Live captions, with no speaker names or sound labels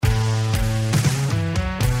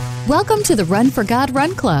Welcome to the Run for God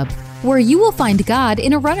Run Club, where you will find God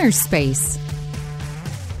in a runner's space.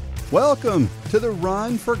 Welcome to the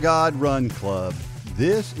Run for God Run Club.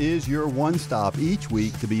 This is your one stop each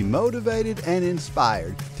week to be motivated and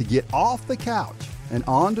inspired to get off the couch and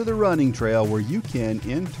onto the running trail where you can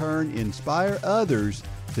in turn inspire others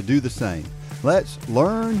to do the same. Let's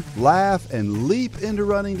learn, laugh, and leap into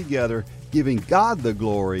running together, giving God the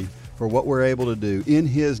glory for what we're able to do in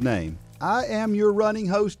His name. I am your running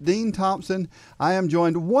host, Dean Thompson. I am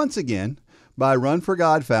joined once again by Run for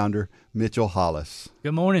God founder, Mitchell Hollis.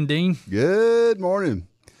 Good morning, Dean. Good morning.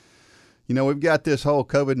 You know, we've got this whole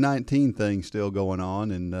COVID-19 thing still going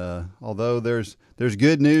on, and although there's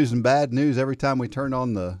good news and bad news every time we turn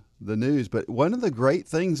on the news, but one of the great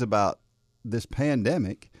things about this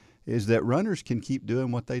pandemic is that runners can keep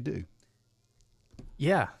doing what they do.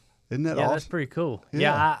 Yeah. Isn't that awesome? That's pretty cool.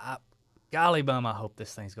 Yeah, I golly bum, I hope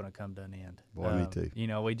this thing's going to come to an end. Boy, me too. You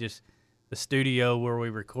know, the studio where we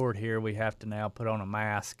record here, we have to now put on a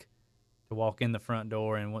mask to walk in the front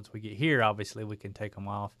door, and once we get here, obviously, we can take them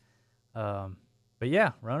off. But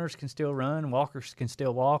yeah, runners can still run, walkers can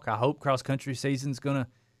still walk. I hope cross-country season's going to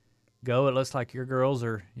go. It looks like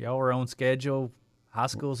y'all are on schedule, high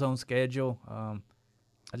school's on schedule.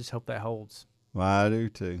 I just hope that holds. Well, I do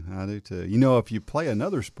too. You know, if you play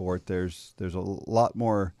another sport, there's a lot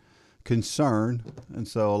more concern, and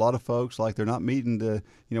so a lot of folks, like, they're not meeting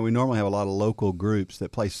we normally have a lot of local groups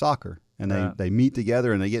that play soccer, and they meet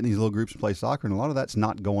together and they get in these little groups and play soccer, and a lot of that's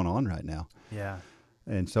not going on right now. Yeah.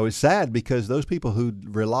 And so it's sad because those people who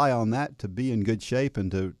rely on that to be in good shape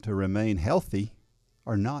and to remain healthy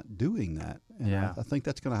are not doing that. And yeah. I think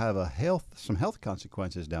that's going to have some health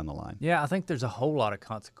consequences down the line. Yeah, I think there's a whole lot of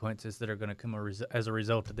consequences that are going to come as a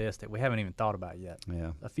result of this that we haven't even thought about yet.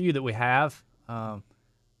 Yeah. A few that we have,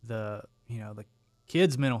 the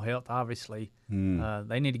kids' mental health, obviously,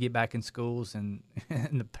 they need to get back in schools, and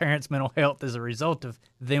the parents' mental health as a result of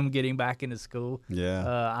them getting back into school.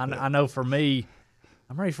 Yeah. I know for me,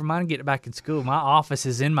 I'm ready for mine to get back in school. My office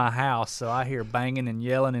is in my house, so I hear banging and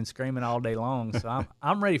yelling and screaming all day long. So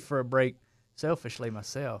I'm ready for a break, selfishly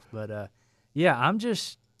myself. But yeah,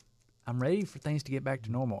 I'm ready for things to get back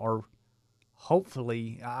to normal, or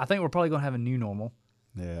hopefully, I think we're probably going to have a new normal.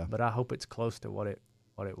 Yeah. But I hope it's close to what it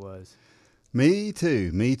was. Me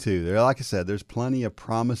too. Like I said, there's plenty of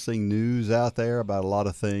promising news out there about a lot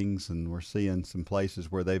of things, and we're seeing some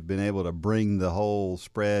places where they've been able to bring the whole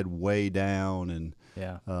spread way down, and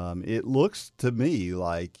yeah, it looks to me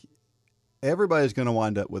like everybody's going to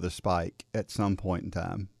wind up with a spike at some point in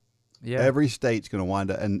time. Yeah, every state's going to wind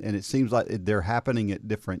up, and it seems like they're happening at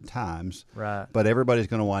different times. Right. But everybody's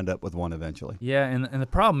going to wind up with one eventually. Yeah, and the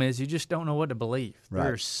problem is you just don't know what to believe. Right.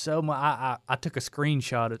 There's so much. I took a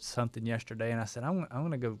screenshot of something yesterday, and I said, I'm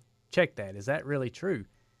going to go check that. Is that really true?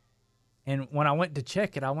 And when I went to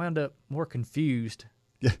check it, I wound up more confused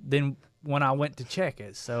than when I went to check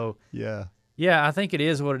it. So yeah, I think it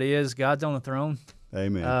is what it is. God's on the throne.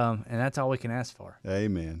 Amen. And that's all we can ask for.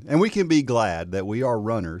 Amen. And we can be glad that we are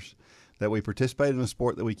runners, that we participate in a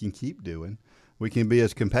sport that we can keep doing. We can be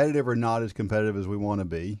as competitive or not as competitive as we want to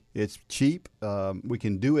be. It's cheap. We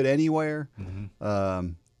can do it anywhere.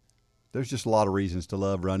 Mm-hmm. There's just a lot of reasons to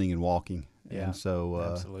love running and walking. Yeah, and so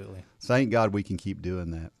absolutely. Thank God we can keep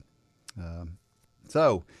doing that.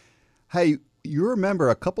 So, hey, you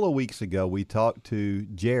remember a couple of weeks ago we talked to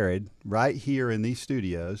Jared right here in these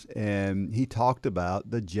studios, and he talked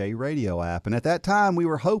about the J Radio app. And at that time, we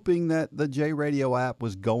were hoping that the J Radio app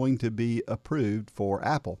was going to be approved for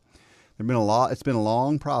Apple. It's been a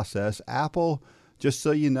long process. Apple, just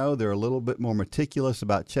so you know, they're a little bit more meticulous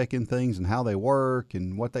about checking things and how they work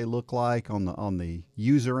and what they look like on the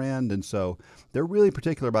user end. And so they're really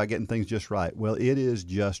particular about getting things just right. Well, it is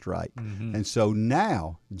just right. Mm-hmm. And so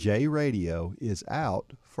now J Radio is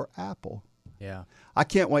out for Apple. Yeah. I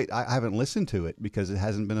can't wait. I haven't listened to it because it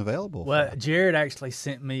hasn't been available. Well, Jared actually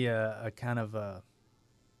sent me a kind of a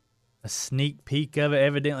sneak peek of it.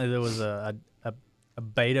 Evidently, there was a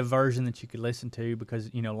beta version that you could listen to because,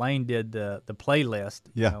 Lane did the playlist.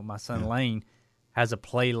 Yeah. My son Lane has a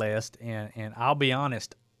playlist, and I'll be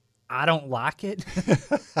honest, I don't like it.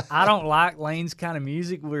 I don't like Lane's kind of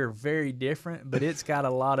music. We're very different, but it's got a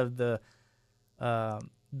lot of the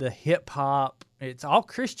hip hop. It's all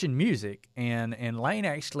Christian music, and Lane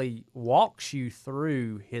actually walks you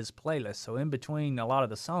through his playlist. So in between a lot of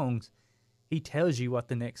the songs, he tells you what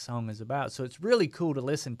the next song is about. So it's really cool to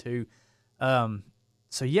listen to.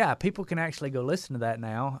 So yeah, people can actually go listen to that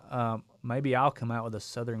now. Maybe I'll come out with a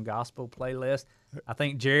Southern Gospel playlist. I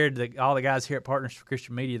think Jared, all the guys here at Partners for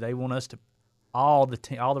Christian Media, they want us to all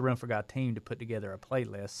the Run for God team to put together a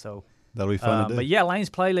playlist. So That'll be fun to do. But yeah, Lane's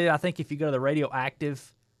playlist. I think if you go to the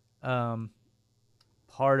Radioactive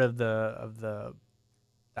part of the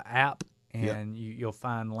app, and you'll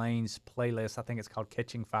find Lane's playlist. I think it's called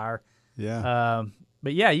Catching Fire. Yeah.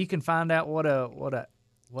 But yeah, you can find out what a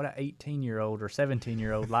 18-year-old or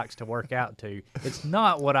 17-year-old likes to work out to. It's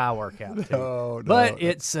not what I work out to. No. But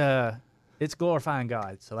it's glorifying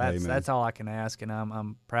God. So Amen. that's all I can ask, and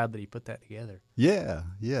I'm proud that he put that together. Yeah.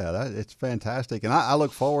 It's fantastic, and I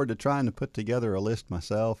look forward to trying to put together a list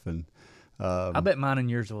myself. And I bet mine and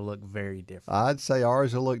yours will look very different. I'd say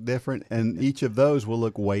ours will look different, and each of those will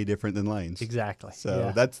look way different than Lane's. Exactly.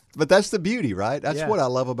 So that's the beauty, right? That's Yeah. what I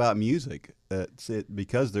love about music.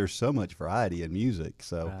 Because there's so much variety in music.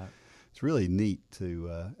 So Right. it's really neat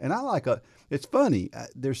to, and I like it's funny.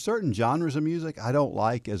 There's certain genres of music I don't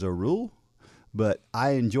like as a rule, but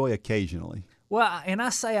I enjoy occasionally. Well, and I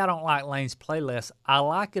say I don't like Lane's playlist. I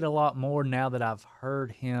like it a lot more now that I've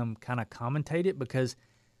heard him kind of commentate it, because,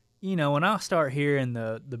 when I start hearing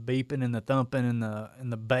the beeping and the thumping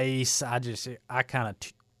and the bass, I kind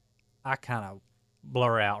of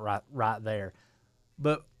blur out right there.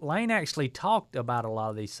 But Lane actually talked about a lot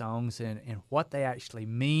of these songs and what they actually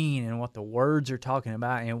mean and what the words are talking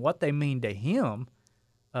about and what they mean to him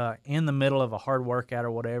in the middle of a hard workout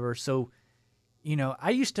or whatever. So,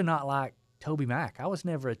 I used to not like Toby Mac. I was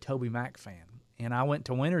never a Toby Mac fan. And I went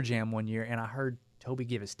to Winter Jam one year and I heard Toby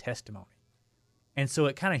give his testimony. And so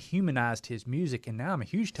it kind of humanized his music, and now I'm a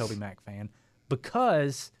huge Toby Mac fan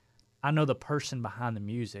because I know the person behind the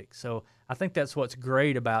music. So I think that's what's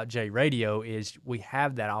great about J Radio is we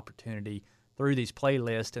have that opportunity through these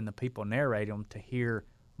playlists and the people narrate them to hear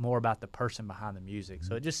more about the person behind the music.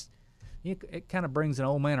 So it kind of brings an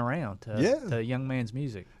old man around to a young man's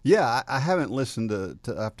music. Yeah, I haven't listened to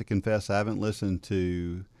I have to confess, I haven't listened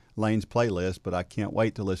to Lane's playlist, but I can't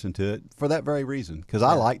wait to listen to it for that very reason, because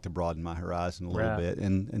I like to broaden my horizon a little bit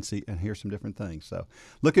and see and hear some different things. So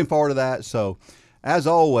looking forward to that. So as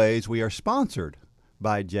always, we are sponsored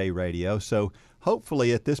by J Radio. So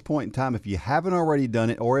hopefully at this point in time, if you haven't already done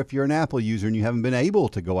it, or if you're an Apple user and you haven't been able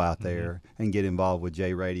to go out there and get involved with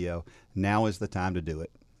J Radio, now is the time to do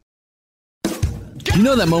it. You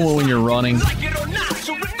know that moment when you're running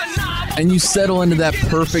and you settle into that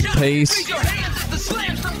perfect pace,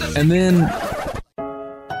 and then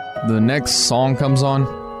the next song comes on?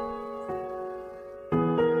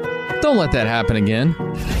 Don't let that happen again.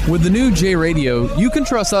 With the new J Radio, you can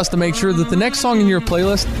trust us to make sure that the next song in your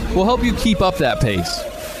playlist will help you keep up that pace.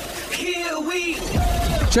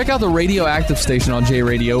 Check out the Radioactive station on J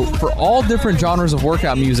Radio for all different genres of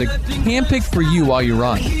workout music, handpicked for you while you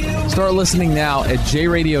run. Start listening now at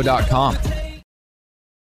jradio.com.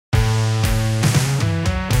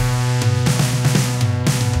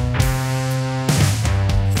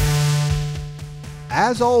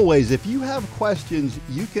 As always, if you have questions,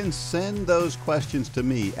 you can send those questions to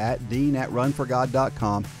me at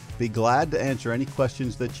dean@runforgod.com. Be glad to answer any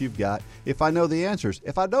questions that you've got if I know the answers.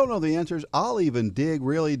 If I don't know the answers, I'll even dig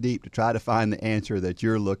really deep to try to find the answer that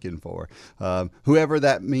you're looking for, whoever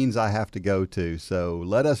that means I have to go to. So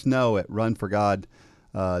let us know at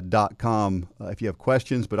runforgod.com if you have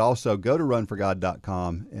questions, but also go to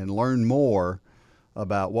runforgod.com and learn more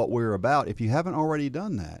about what we're about if you haven't already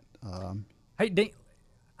done that. Hey, Dean,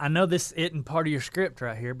 I know this isn't part of your script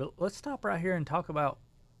right here, but let's stop right here and talk about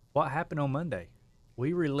what happened on Monday.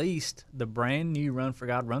 We released the brand new Run for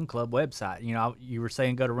God Run Club website. You were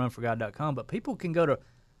saying go to runforgod.com, but people can go to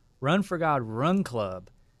Run for God Run Club.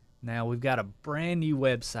 Now, we've got a brand new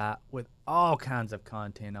website with all kinds of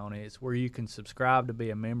content on it. It's where you can subscribe to be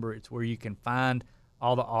a member. It's where you can find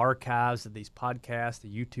all the archives of these podcasts, the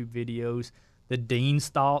YouTube videos. The Dean's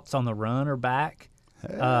Thoughts on the Run are back.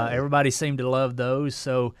 Hey. Everybody seemed to love those.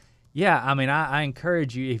 So, yeah, I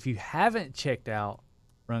encourage you, if you haven't checked out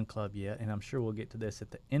Run Club yet, and I'm sure we'll get to this at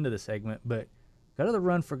the end of the segment, but go to the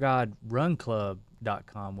Run for God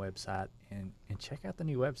runclub.com website and check out the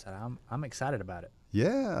new website. I'm excited about it.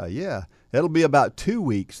 Yeah. It'll be about 2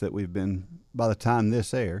 weeks that we've been, by the time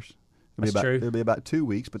this airs. True. It'll be about 2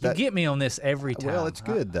 weeks. But you get me on this every time. Well, it's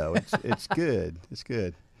good, though. It's good. It's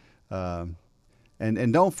good.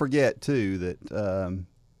 And don't forget, too, that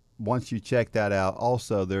once you check that out,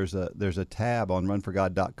 also there's a tab on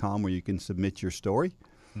runforgod.com where you can submit your story.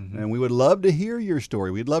 Mm-hmm. And we would love to hear your story.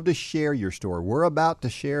 We'd love to share your story. We're about to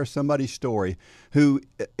share somebody's story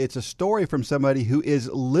it's a story from somebody who is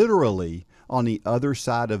literally on the other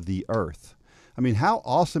side of the earth. I mean, how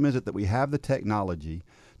awesome is it that we have the technology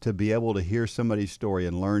to be able to hear somebody's story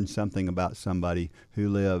and learn something about somebody who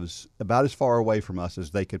lives about as far away from us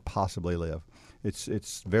as they could possibly live.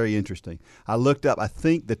 It's very interesting. I looked up. I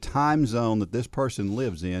think the time zone that this person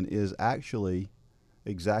lives in is actually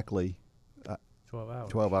exactly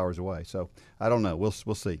 12 hours away. So I don't know. We'll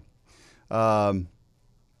see. Or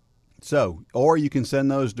you can send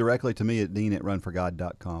those directly to me at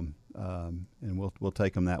dean@runforgod.com. And we'll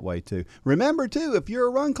take them that way too. Remember too, if you're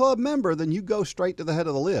a Run Club member, then you go straight to the head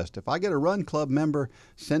of the list. If I get a Run Club member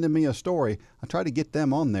sending me a story, I try to get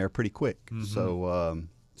them on there pretty quick. Mm-hmm.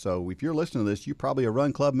 So if you're listening to this, you're probably a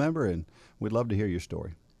Run Club member, and we'd love to hear your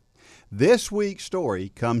story. This week's story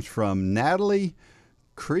comes from Natalie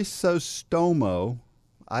Chrysostomo.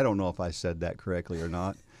 I don't know if I said that correctly or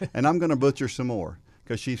not, and I'm going to butcher some more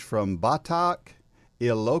because she's from Batak,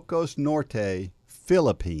 Ilocos Norte,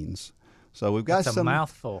 Philippines. So we've got That's a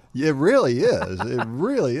mouthful. Yeah, it really is. It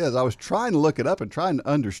really is. I was trying to look it up and trying to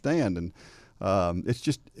understand, and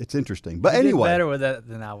it's interesting. But you anyway, did better with that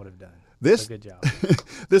than I would have done. This, so good job.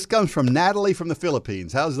 This comes from Natalie from the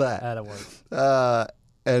Philippines. How's that? That'll work.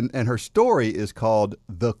 And her story is called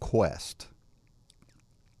The Quest.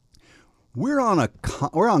 We're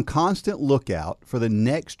on constant lookout for the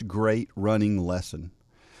next great running lesson.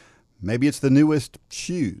 Maybe it's the newest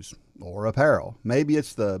shoes or apparel. Maybe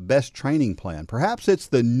it's the best training plan. Perhaps it's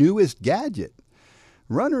the newest gadget.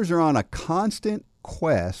 Runners are on a constant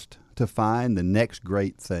quest to find the next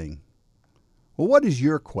great thing. Well, what is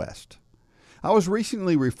your quest? I was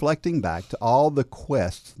recently reflecting back to all the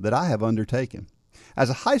quests that I have undertaken. As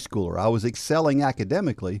a high schooler, I was excelling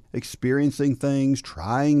academically, experiencing things,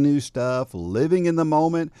 trying new stuff, living in the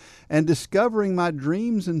moment, and discovering my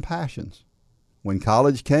dreams and passions. When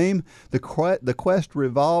college came, the quest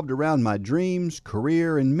revolved around my dreams,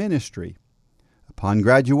 career, and ministry. Upon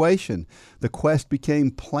graduation, the quest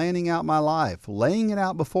became planning out my life, laying it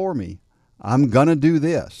out before me. I'm going to do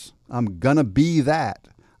this. I'm going to be that.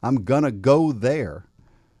 I'm going to go there.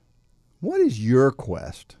 What is your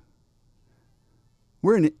quest?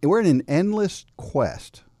 We're in an endless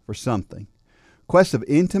quest for something. Quest of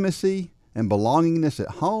intimacy and belongingness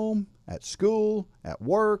at home, at school, at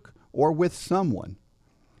work, or with someone.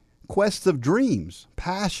 Quests of dreams,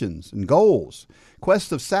 passions, and goals.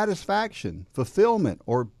 Quests of satisfaction, fulfillment,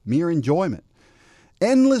 or mere enjoyment.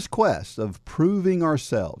 Endless quests of proving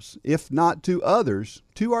ourselves, if not to others,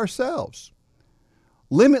 to ourselves.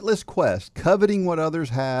 Limitless quests, coveting what others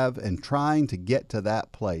have and trying to get to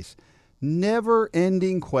that place.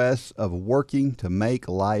 Never-ending quests of working to make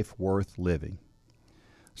life worth living.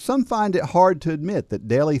 Some find it hard to admit that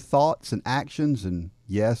daily thoughts and actions and,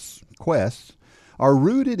 yes, quests are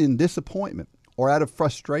rooted in disappointment or out of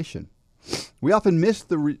frustration. We often miss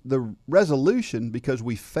the resolution because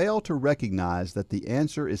we fail to recognize that the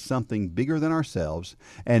answer is something bigger than ourselves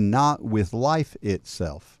and not with life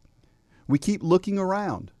itself. We keep looking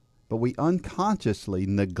around, but we unconsciously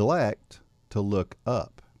neglect to look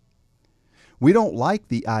up. We don't like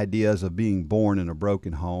the ideas of being born in a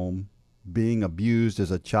broken home, being abused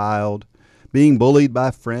as a child, being bullied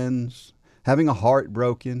by friends, having a heart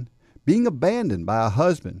broken, being abandoned by a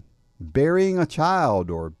husband, burying a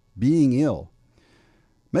child, or being ill.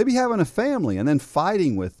 Maybe having a family and then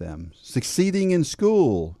fighting with them, succeeding in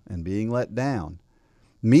school and being let down,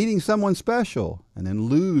 meeting someone special and then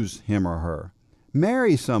lose him or her,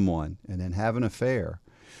 marry someone and then have an affair,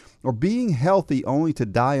 or being healthy only to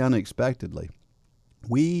die unexpectedly.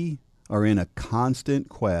 We are in a constant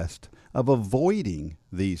quest of avoiding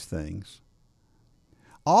these things.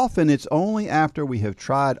 Often it's only after we have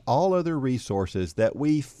tried all other resources that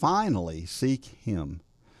we finally seek Him.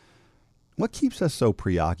 What keeps us so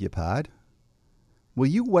preoccupied? Will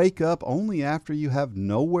you wake up only after you have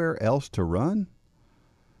nowhere else to run?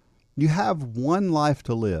 You have one life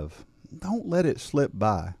to live. Don't let it slip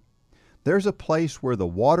by. There's a place where the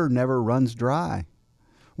water never runs dry,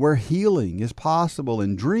 where healing is possible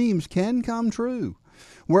and dreams can come true,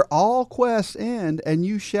 where all quests end and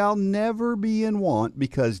you shall never be in want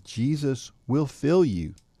because Jesus will fill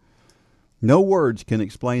you. No words can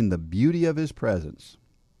explain the beauty of His presence.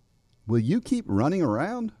 Will you keep running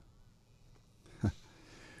around?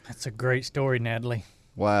 That's a great story, Natalie.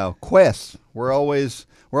 Wow. Quests. We're always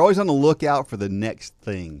on the lookout for the next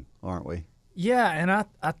thing, aren't we? Yeah, and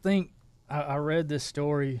I think I read this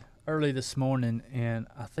story early this morning, and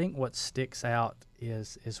I think what sticks out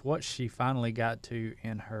is what she finally got to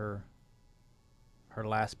in her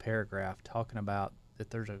last paragraph, talking about that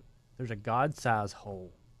there's a God-sized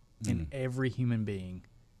hole in every human being,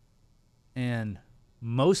 and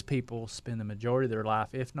most people spend the majority of their life,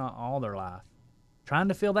 if not all their life, trying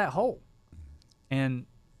to fill that hole. And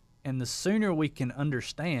the sooner we can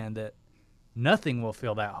understand that nothing will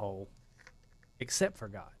fill that hole except for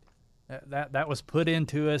God. That was put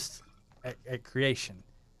into us at creation.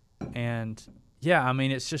 And yeah, I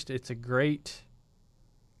mean, it's a great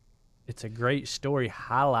story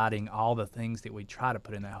highlighting all the things that we try to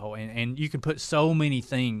put in that hole. And you can put so many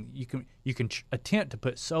things, you can attempt to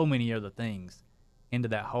put so many other things into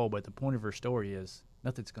that hole, but the point of her story is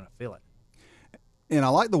nothing's going to fill it. And I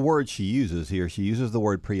like the word she uses here. She uses the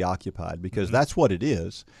word preoccupied because that's what it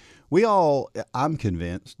is. I'm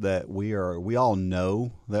convinced that we all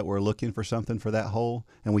know that we're looking for something for that hole,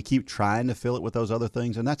 and we keep trying to fill it with those other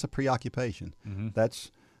things, and that's a preoccupation.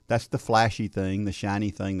 That's the flashy thing, the shiny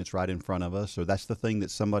thing that's right in front of us, or that's the thing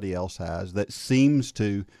that somebody else has that seems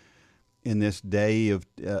to, in this day of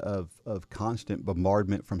constant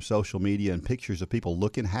bombardment from social media and pictures of people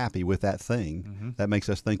looking happy with that thing, that makes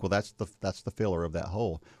us think, well, that's the filler of that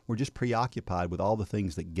hole. We're just preoccupied with all the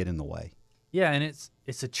things that get in the way. Yeah, and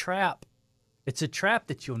it's a trap. It's a trap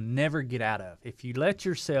that you'll never get out of if you let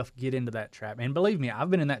yourself get into that trap. And believe me, I've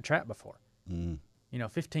been in that trap before.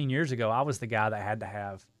 15 years ago, I was the guy that had to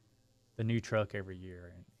have the new truck every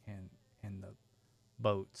year, and the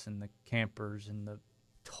boats and the campers and the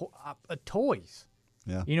toys.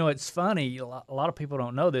 Yeah. It's funny. A lot of people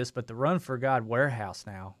don't know this, but the Run for God warehouse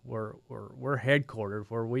now, we're headquartered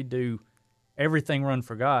where we do everything Run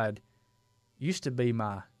for God. Used to be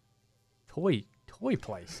my toy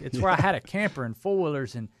place. It's where I had a camper and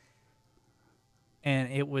four-wheelers, and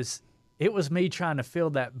it was me trying to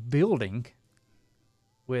fill that building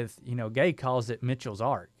with, Gay calls it Mitchell's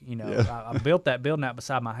Ark. I built that building out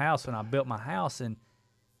beside my house when I built my house, and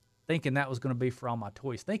thinking that was going to be for all my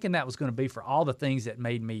toys, thinking that was going to be for all the things that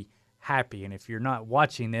made me happy. And if you're not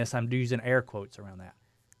watching this, I'm using air quotes around that.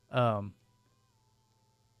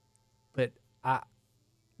 But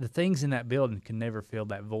the things in that building can never fill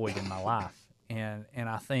that void in my life. And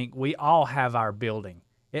I think we all have our building.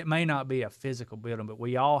 It may not be a physical building, but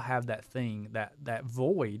we all have that thing, that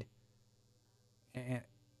void, and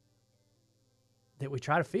that we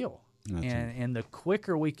try to fill. And the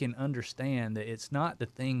quicker we can understand that it's not the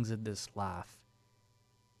things of this life,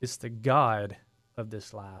 it's the God of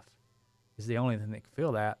this life is the only thing that can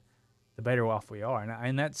fill that, the better off we are.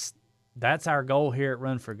 And that's our goal here at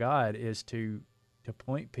Run for God, is to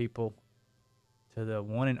point people to the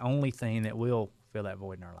one and only thing that will fill that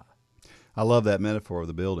void in our life. I love that metaphor of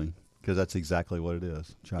the building because that's exactly what it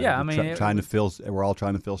is. We're all trying to fill something. We're all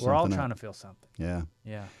trying to fill something. Yeah.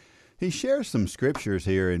 Yeah. He shares some scriptures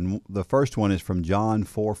here, and the first one is from John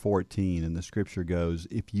 4:14, and the scripture goes,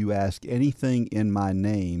 "If you ask anything in my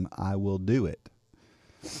name, I will do it."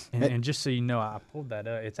 And just so you know, I pulled that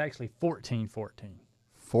up. It's actually 14:14.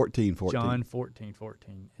 14:14. John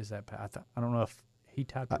 14:14 is that? I don't know if he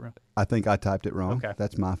typed it wrong. I think I typed it wrong. Okay,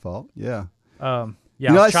 that's my fault. Yeah. I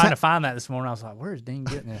was trying to find that this morning. I was like, "Where's Dean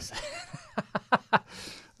getting this?"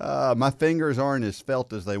 My fingers aren't as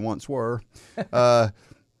felt as they once were.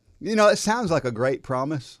 It sounds like a great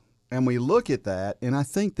promise, and we look at that, and I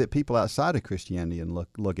think that people outside of Christianity and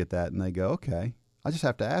look at that and they go, "Okay, I just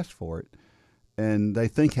have to ask for it," and they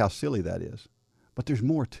think how silly that is. But there's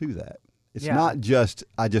more to that. It's not just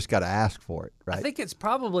I just got to ask for it, right? I think it's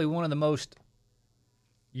probably one of the most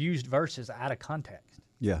used verses out of context.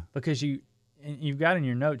 Yeah, because you've got in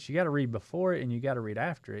your notes, you got to read before it and you got to read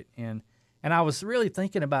after it, and I was really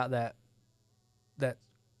thinking about that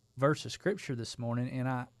verse of scripture this morning, and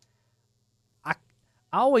I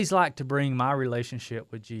always like to bring my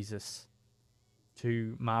relationship with Jesus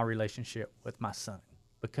to my relationship with my son,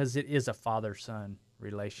 because it is a father-son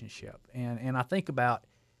relationship. And I think about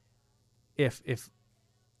if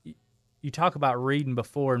you talk about reading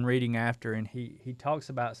before and reading after, and he talks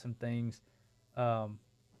about some things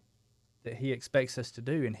that he expects us to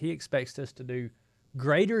do, and he expects us to do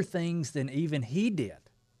greater things than even he did.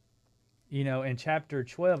 In chapter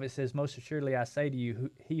 12, it says, "Most assuredly I say to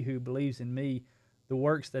you, he who believes in me, the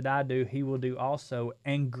works that I do, he will do also,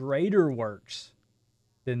 and greater works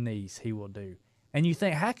than these he will do." And you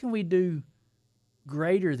think, how can we do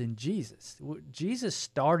greater than Jesus? Well, Jesus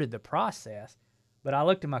started the process, but I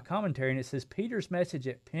looked at my commentary and it says Peter's message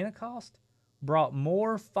at Pentecost brought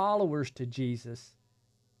more followers to Jesus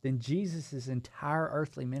than Jesus' entire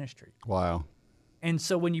earthly ministry. Wow. And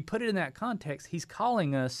so when you put it in that context, he's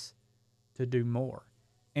calling us to do more.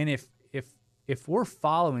 And if we're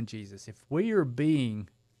following Jesus, if we are being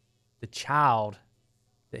the child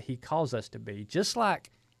that he calls us to be, just like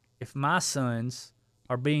if my sons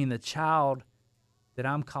are being the child that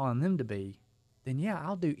I'm calling them to be, then yeah,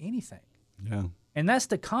 I'll do anything. Yeah. And that's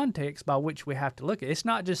the context by which we have to look at it. It's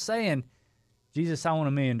not just saying, Jesus, I want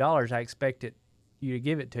 $1 million. I expect you to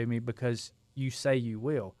give it to me because you say you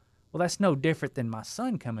will. Well, that's no different than my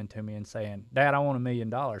son coming to me and saying, "Dad, I want $1 million."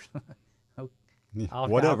 I'll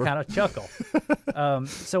kind of chuckle.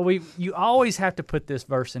 So you always have to put this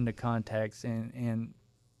verse into context, and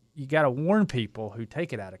you got to warn people who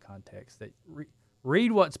take it out of context that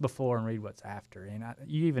read what's before and read what's after. And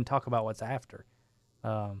you even talk about what's after.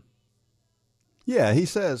 Yeah, he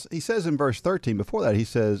says in verse 13, before that, he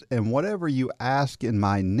says, and whatever you ask in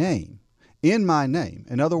my name.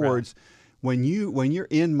 In other words, when you're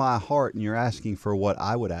in my heart and you're asking for what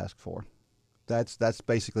I would ask for, that's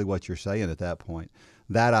basically what you're saying at that point.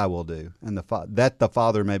 That I will do, and that the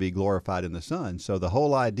Father may be glorified in the Son. So the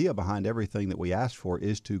whole idea behind everything that we ask for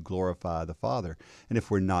is to glorify the Father. And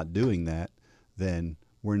if we're not doing that, then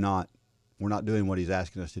we're not doing what he's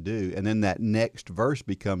asking us to do. And then that next verse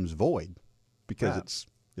becomes void because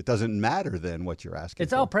it doesn't matter then what you're asking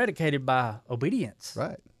It's for. all predicated by obedience.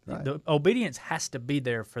 Right. The obedience has to be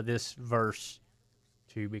there for this verse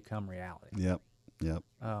to become reality. Yep.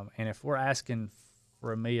 And if we're asking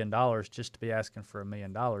for $1 million just to be asking for $1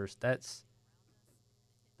 million,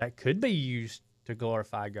 that could be used to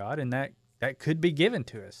glorify God, and that could be given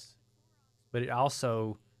to us. But it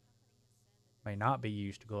also may not be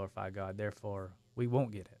used to glorify God. Therefore, we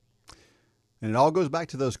won't get it. And it all goes back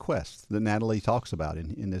to those quests that Natalie talks about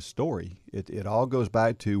in this story. It all goes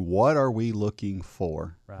back to what are we looking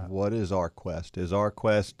for? Right. What is our quest? Is our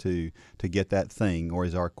quest to get that thing, or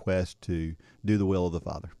is our quest to do the will of the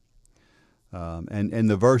Father?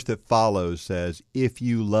 And the verse that follows says, if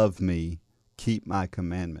you love me, keep my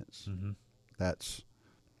commandments. Mm-hmm.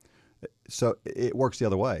 So it works the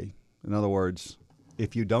other way. In other words,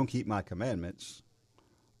 if you don't keep my commandments,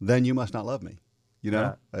 then you must not love me. You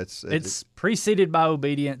know, right. It's preceded by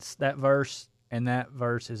obedience, that verse, and that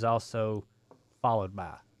verse is also followed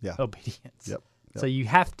by obedience. Yep. So you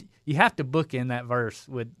have to bookend that verse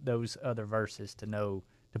with those other verses to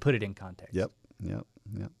put it in context. Yep.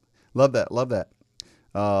 Love that.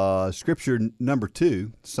 Scripture number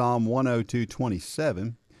 2, Psalm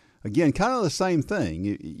 102:27. Again, kind of the same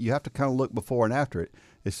thing. You have to kind of look before and after it.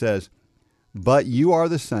 It says, but you are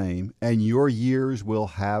the same, and your years will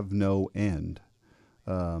have no end.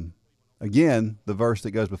 Again, the verse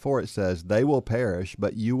that goes before it says, they will perish,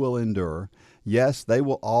 but you will endure. Yes, they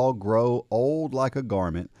will all grow old like a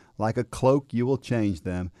garment. Like a cloak you will change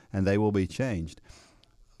them, and they will be changed.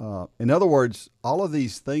 In other words, all of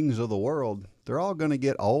these things of the world, they're all going to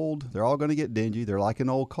get old. They're all going to get dingy. They're like an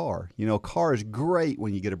old car. You know, a car is great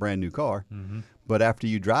when you get a brand new car, but after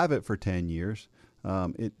you drive it for 10 years,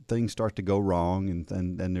 things start to go wrong, and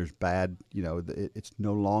then there's bad, it's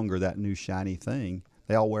no longer that new shiny thing.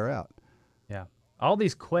 They all wear out. Yeah. All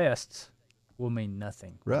these quests will mean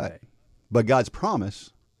nothing. Right. But God's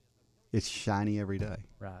promise, it's shiny every day.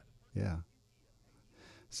 Right. Yeah.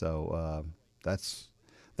 So that's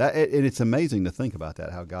that, and it's amazing to think about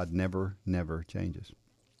that, how God never changes.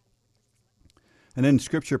 And then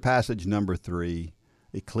Scripture passage number 3,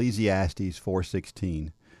 Ecclesiastes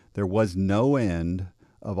 4:16. There was no end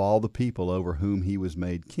of all the people over whom he was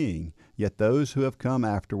made king, yet those who have come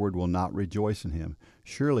afterward will not rejoice in him.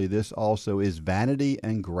 Surely this also is vanity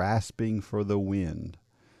and grasping for the wind.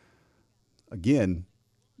 Again,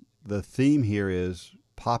 the theme here is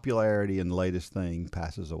popularity and latest thing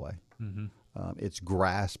passes away. Mm-hmm. It's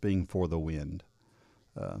grasping for the wind.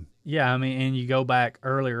 Yeah, I mean, and you go back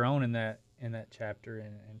earlier on in that chapter,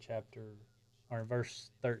 in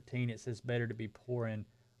verse 13, it says, better to be poor and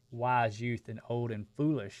wise youth than old and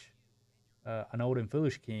foolish, an old and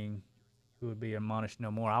foolish king who would be admonished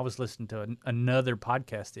no more. I was listening to another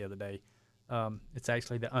podcast the other day. It's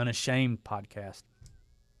actually the Unashamed podcast.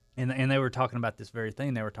 And they were talking about this very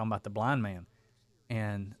thing. They were talking about the blind man.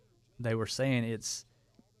 And they were saying it's,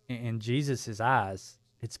 in Jesus' eyes,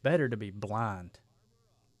 it's better to be blind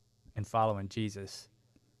and following Jesus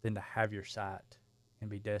than to have your sight and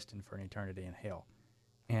be destined for an eternity in hell.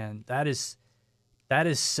 And that is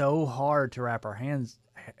so hard to wrap our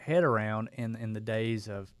head around in the days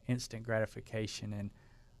of instant gratification, and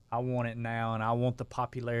I want it now, and I want the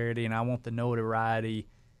popularity, and I want the notoriety,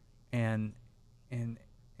 and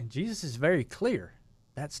Jesus is very clear.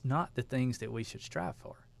 That's not the things that we should strive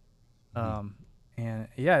for. And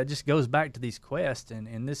yeah, it just goes back to these quests,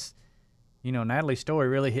 and this, Natalie's story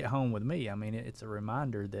really hit home with me. I mean, it's a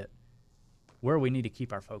reminder that where we need to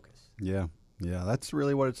keep our focus. Yeah, that's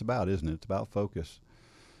really what it's about, isn't it? It's about focus.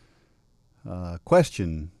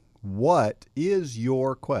 Question, what is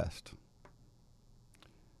your quest?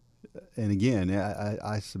 And again,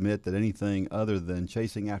 I submit that anything other than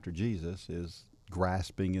chasing after Jesus is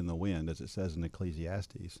grasping in the wind, as it says in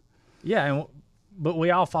Ecclesiastes. Yeah, but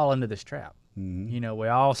we all fall into this trap. Mm-hmm. We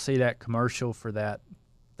all see that commercial for that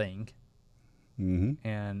thing, Mm-hmm.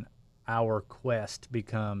 and our quest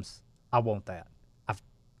becomes, I want that.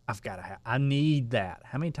 I need that.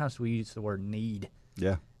 How many times do we use the word need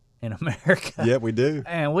Yeah. in America? Yeah, we do.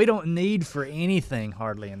 And we don't need for anything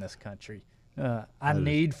hardly in this country. I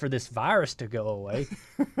need for this virus to go away.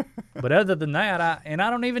 But other than that, I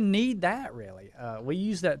don't even need that really. We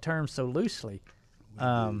use that term so loosely.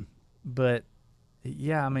 But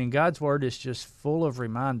yeah, I mean, God's word is just full of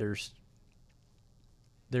reminders.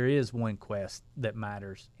 There is one quest that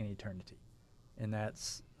matters in eternity, and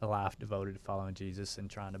that's a life devoted to following Jesus and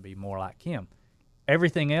trying to be more like him.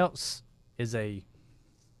 Everything else is a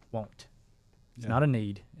want. It's not a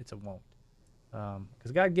need, it's a want.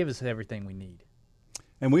 Because God gives us everything we need.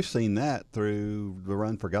 And we've seen that through the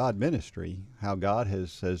Run for God ministry, how God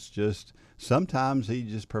has just, sometimes he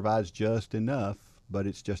just provides just enough, but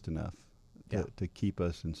it's just enough to keep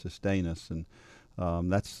us and sustain us. And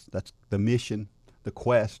that's the mission, the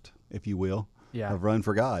quest, if you will, of Run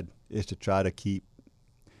for God, is to try to keep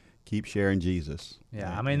sharing Jesus.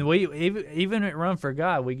 Yeah, I mean, we even at Run for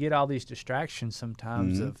God, we get all these distractions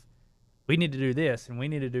sometimes of we need to do this and we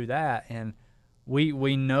need to do that, and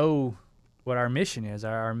we know what our mission is.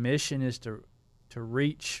 Our mission is to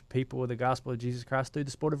reach people with the gospel of Jesus Christ through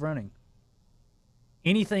the sport of running.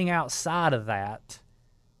 Anything outside of that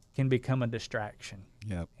can become a distraction.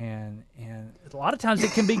 Yep. And a lot of times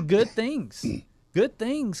it can be good things. Good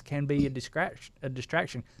things can be a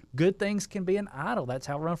distraction. Good things can be an idol. That's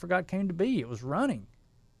how Run for God came to be. It was running.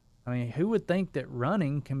 I mean, who would think that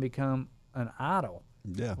running can become an idol?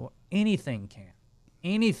 Yeah. Well, anything can.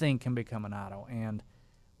 Anything can become an idol, and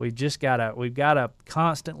we've got to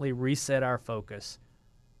constantly reset our focus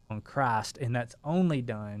on Christ, and that's only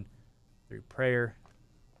done through prayer,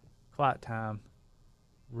 quiet time,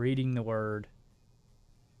 reading the Word,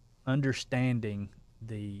 understanding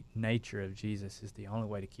the nature of Jesus is the only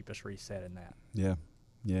way to keep us reset in that. Yeah,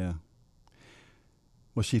 yeah.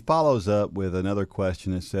 Well, she follows up with another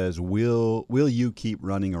question that says, will you keep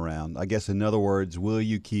running around? I guess, in other words, will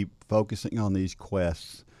you keep focusing on these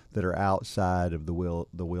quests that are outside of the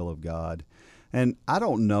will of God? And I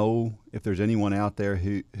don't know if there's anyone out there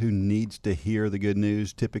who needs to hear the good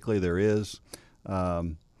news. Typically there is.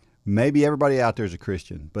 Maybe everybody out there is a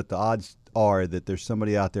Christian, but the odds are that there's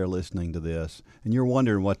somebody out there listening to this, and you're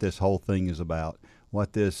wondering what this whole thing is about,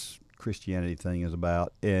 what this Christianity thing is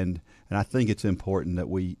about. And I think it's important that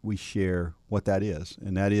we share what that is.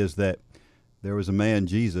 And that is that there was a man,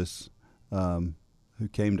 Jesus, who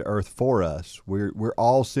came to earth for us. We're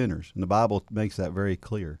all sinners, and the Bible makes that very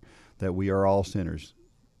clear, that we are all sinners.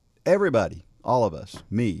 Everybody, all of us,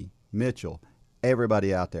 me, Mitchell,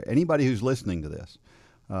 everybody out there, anybody who's listening to this.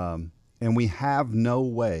 And we have no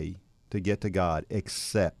way to get to God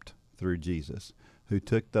except through Jesus, who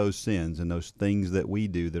took those sins and those things that we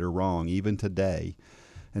do that are wrong, even today,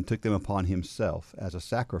 and took them upon himself as a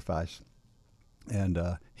sacrifice. And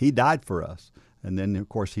he died for us. And then, of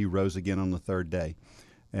course, he rose again on the third day.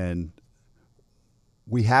 And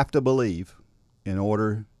we have to believe, in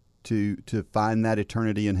order to find that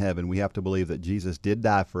eternity in heaven, we have to believe that Jesus did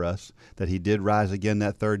die for us, that he did rise again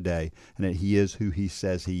that third day, and that he is who he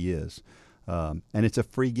says he is. And it's a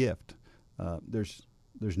free gift. There's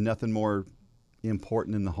nothing more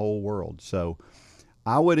important in the whole world. So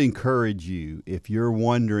I would encourage you, if you're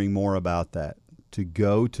wondering more about that, to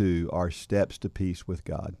go to our Steps to Peace with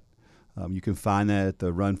God. You can find that at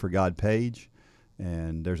the Run for God page,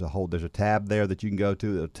 and there's a tab there that you can go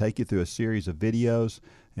to. It'll take you through a series of videos,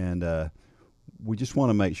 and we just want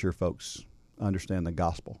to make sure folks understand the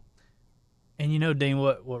gospel. And you know, Dean,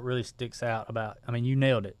 what really sticks out about, I mean, you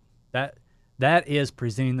nailed it. That is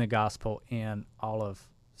presenting the gospel in all of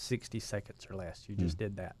 60 seconds or less. You just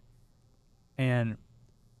did that. And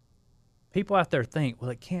people out there think,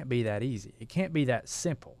 well, it can't be that easy. It can't be that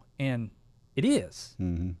simple. And it is.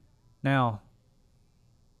 Mm-hmm. Now,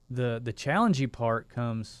 the challenging part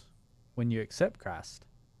comes when you accept Christ.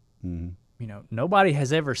 Mm-hmm. You know, nobody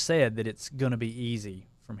has ever said that it's going to be easy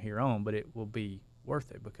from here on, but it will be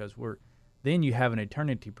worth it, because then you have an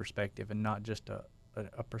eternity perspective and not just a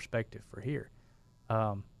perspective for here.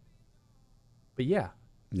 But yeah,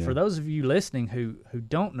 for those of you listening who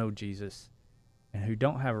don't know Jesus and who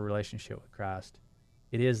don't have a relationship with Christ,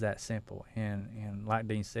 it is that simple. And like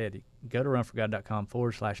Dean said, go to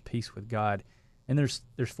runforgod.com/peace with God, and there's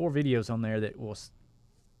 4 videos on there that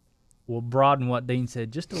will broaden what Dean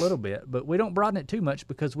said just a little bit, but we don't broaden it too much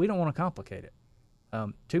because we don't want to complicate it.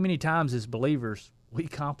 Too many times as believers, we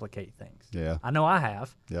complicate things. Yeah, I know I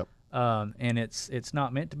have. Yep. And it's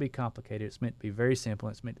not meant to be complicated. It's meant to be very simple.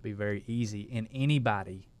 It's meant to be very easy, and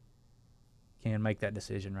anybody can make that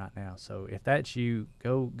decision right now. So if that's you,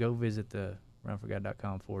 go visit the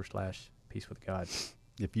runforgod.com/peace with God.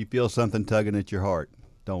 If you feel something tugging at your heart,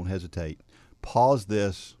 don't hesitate. Pause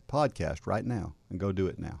this podcast right now and go do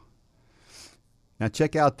it now. Now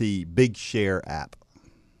check out the Big Share app.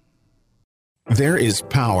 There is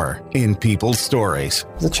power in people's stories.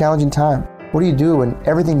 It's a challenging time. What do you do when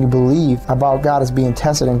everything you believe about God is being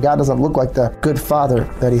tested and God doesn't look like the good father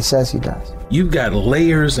that he says he does? You've got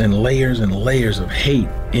layers and layers and layers of hate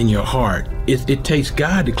in your heart. It takes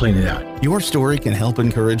God to clean it out. Your story can help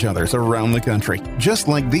encourage others around the country, just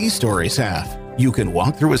like these stories have. You can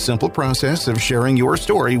walk through a simple process of sharing your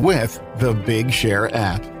story with the Big Share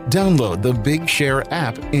app. Download the Big Share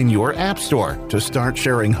app in your app store to start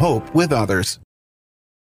sharing hope with others.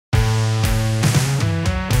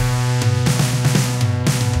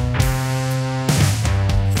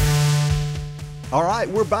 All right,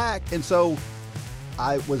 we're back. And so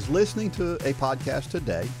I was listening to a podcast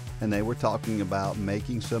today, and they were talking about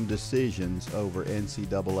making some decisions over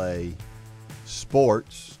NCAA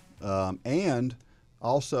sports. And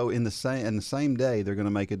also in the same day, they're going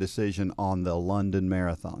to make a decision on the London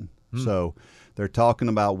Marathon. So they're talking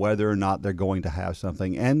about whether or not they're going to have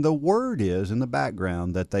something. And the word is in the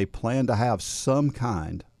background that they plan to have some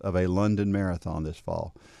kind of a London Marathon this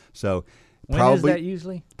fall. So when is that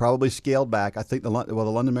usually? Probably scaled back. I think the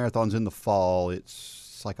London Marathon's in the fall.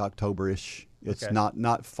 It's like October-ish. It's Okay.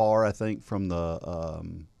 not far, I think, from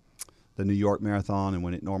the New York Marathon and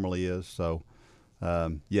when it normally is. So.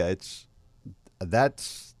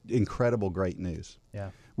 That's incredible, great news. Yeah.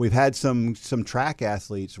 We've had some track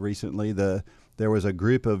athletes recently. There was a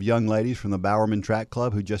group of young ladies from the Bowerman Track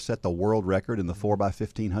Club who just set the world record in the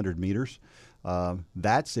 4x1500 meters.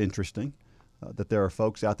 That's interesting that there are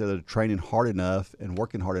folks out there that are training hard enough and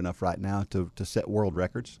working hard enough right now to set world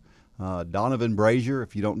records. Donovan Brazier,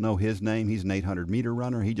 if you don't know his name, he's an 800-meter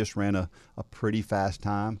runner. He just ran a pretty fast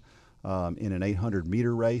time in an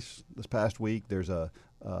 800-meter race this past week. There's a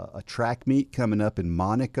track meet coming up in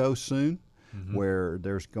Monaco soon, where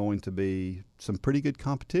there's going to be some pretty good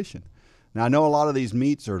competition. Now, I know a lot of these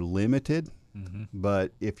meets are limited,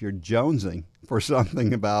 but if you're jonesing for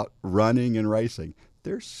something about running and racing,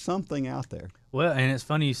 there's something out there. Well, and it's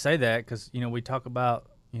funny you say that because, we talk about,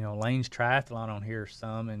 Lane's Triathlon on here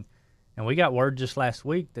some, and we got word just last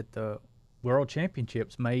week that the World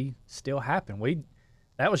Championships may still happen.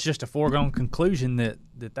 That was just a foregone conclusion that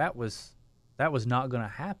was not going to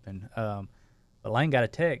happen. But Lane got a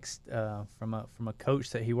text from a coach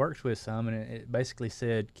that he works with some, and it basically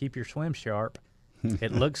said, "Keep your swim sharp.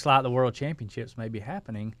 It looks like the World Championships may be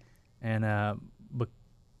happening," and but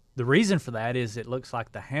the reason for that is it looks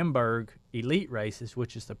like the Hamburg Elite races,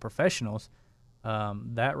 which is the professionals,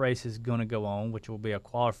 that race is going to go on, which will be a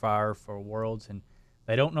qualifier for Worlds, and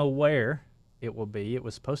they don't know where it will be. It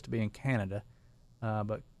was supposed to be in Canada.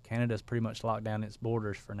 But Canada's pretty much locked down its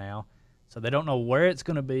borders for now. So they don't know where it's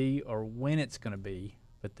going to be or when it's going to be,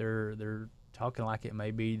 but they're talking like it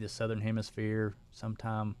may be the Southern Hemisphere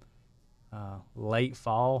sometime late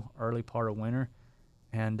fall, early part of winter.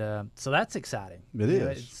 And so that's exciting. It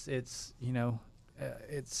is. It's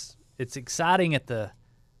exciting at the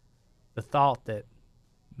thought that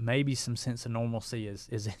maybe some sense of normalcy is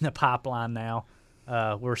in the pipeline now.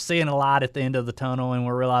 We're seeing a light at the end of the tunnel, and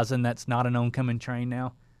we're realizing that's not an oncoming train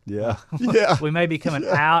now. Yeah. Yeah. We may be coming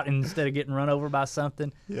out instead of getting run over by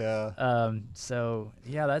something. Yeah. So,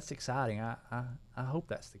 that's exciting. I hope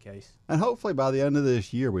that's the case. And hopefully by the end of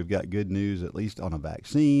this year, we've got good news, at least on a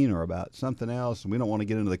vaccine or about something else. And we don't want to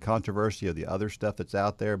get into the controversy of the other stuff that's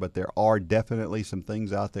out there, but there are definitely some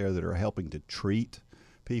things out there that are helping to treat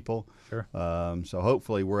people. Sure. So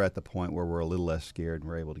hopefully we're at the point where we're a little less scared and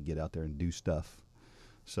we're able to get out there and do stuff.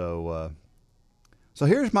 So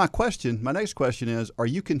here's my question. My next question is, are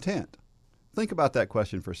you content? Think about that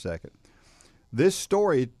question for a second. This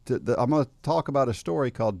story, I'm going to talk about a story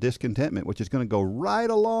called Discontentment, which is going to go right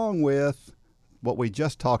along with what we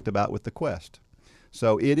just talked about with the quest.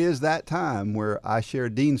 So it is that time where I share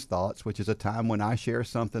Dean's Thoughts, which is a time when I share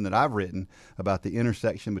something that I've written about the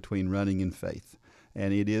intersection between running and faith.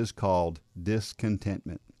 And it is called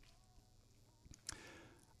Discontentment.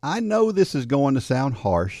 I know this is going to sound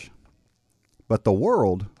harsh, but the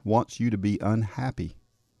world wants you to be unhappy.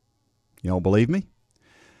 You don't believe me?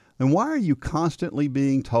 Then why are you constantly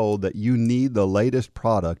being told that you need the latest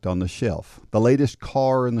product on the shelf, the latest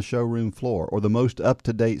car in the showroom floor, or the most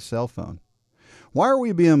up-to-date cell phone? Why are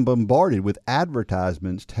we being bombarded with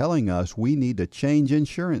advertisements telling us we need to change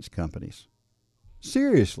insurance companies?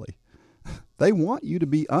 Seriously, they want you to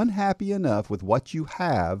be unhappy enough with what you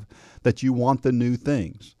have that you want the new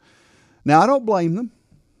things. Now, I don't blame them.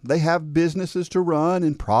 They have businesses to run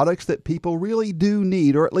and products that people really do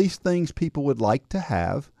need, or at least things people would like to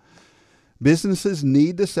have. Businesses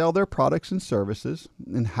need to sell their products and services,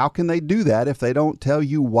 and how can they do that if they don't tell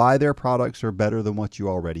you why their products are better than what you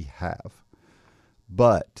already have?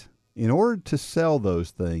 But in order to sell those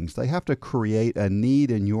things, they have to create a need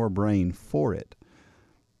in your brain for it.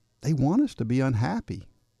 They want us to be unhappy.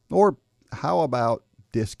 Or how about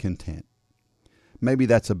discontent? Maybe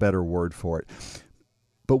that's a better word for it.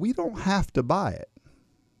 But we don't have to buy it.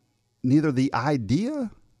 Neither the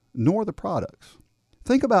idea nor the products.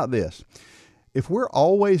 Think about this. If we're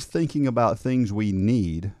always thinking about things we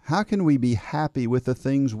need, how can we be happy with the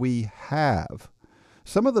things we have?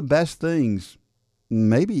 Some of the best things,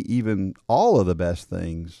 maybe even all of the best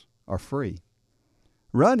things, are free.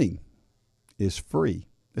 Running is free,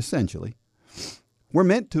 essentially. We're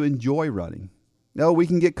meant to enjoy running. No, we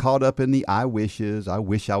can get caught up in the I wishes. I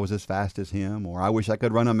wish I was as fast as him, or I wish I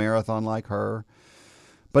could run a marathon like her.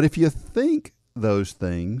 But if you think those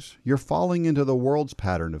things, you're falling into the world's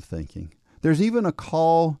pattern of thinking. There's even a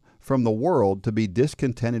call from the world to be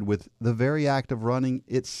discontented with the very act of running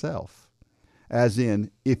itself. As in,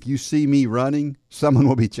 if you see me running, someone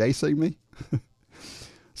will be chasing me.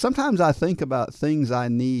 Sometimes I think about things I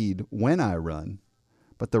need when I run,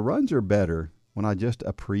 but the runs are better when I just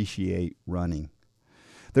appreciate running.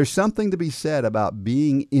 There's something to be said about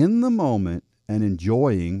being in the moment and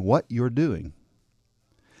enjoying what you're doing.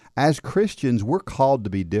 As Christians, we're called to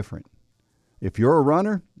be different. If you're a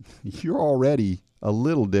runner, you're already a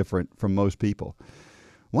little different from most people.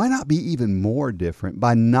 Why not be even more different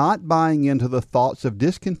by not buying into the thoughts of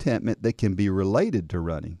discontentment that can be related to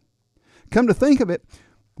running? Come to think of it,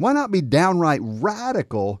 why not be downright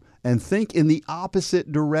radical and think in the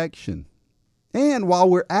opposite direction? And while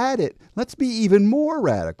we're at it, let's be even more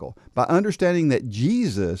radical by understanding that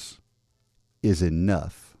Jesus is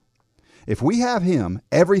enough. If we have him,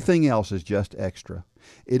 everything else is just extra.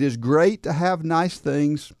 It is great to have nice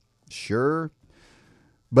things, sure.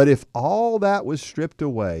 But if all that was stripped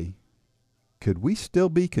away, could we still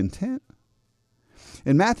be content?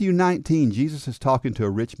 In Matthew 19, Jesus is talking to a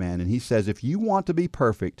rich man, and he says, if you want to be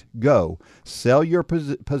perfect, go, sell your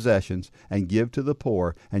possessions and give to the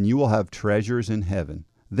poor, and you will have treasures in heaven.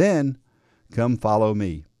 Then come follow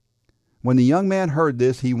me. When the young man heard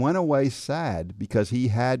this, he went away sad because he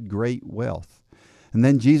had great wealth. And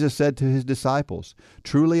then Jesus said to his disciples,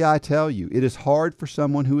 truly I tell you, it is hard for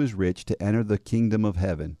someone who is rich to enter the kingdom of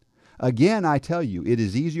heaven. Again, I tell you, it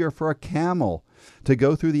is easier for a camel to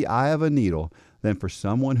go through the eye of a needle than for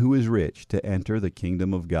someone who is rich to enter the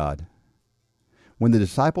kingdom of God. When the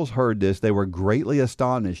disciples heard this, they were greatly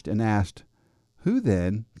astonished and asked, who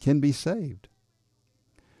then can be saved?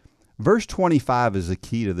 Verse 25 is the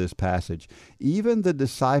key to this passage. Even the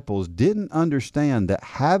disciples didn't understand that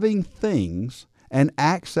having things and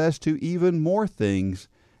access to even more things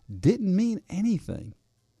didn't mean anything.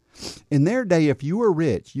 In their day, if you were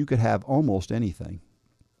rich, you could have almost anything.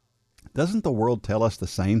 Doesn't the world tell us the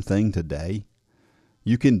same thing today?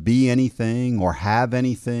 You can be anything or have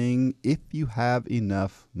anything if you have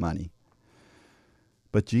enough money.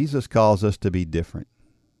 But Jesus calls us to be different,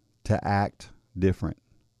 to act different,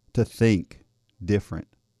 to think different.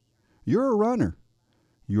 You're a runner.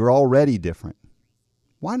 You're already different.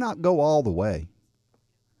 Why not go all the way?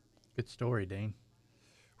 Good story, Dean.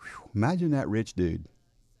 Imagine that rich dude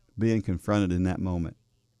being confronted in that moment.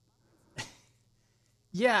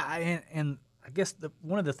 Yeah, and I guess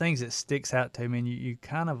one of the things that sticks out to me, and you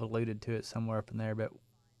kind of alluded to it somewhere up in there, but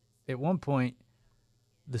at one point,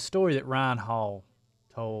 the story that Ryan Hall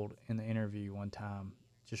told in the interview one time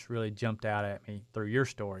just really jumped out at me through your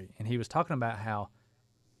story. And he was talking about how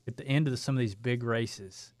at the end of some of these big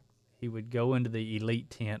races, he would go into the elite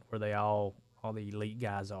tent where all the elite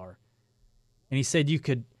guys are. And he said you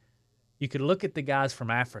could look at the guys from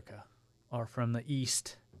Africa or from the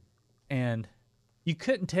East, and you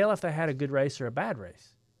couldn't tell if they had a good race or a bad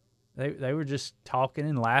race. They were just talking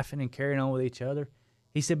and laughing and carrying on with each other.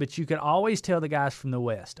 He said, but you could always tell the guys from the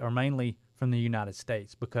West, or mainly from the United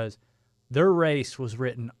States, because their race was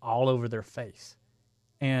written all over their face.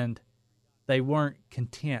 And they weren't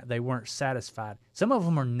content. They weren't satisfied. Some of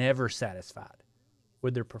them are never satisfied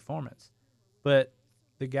with their performance. But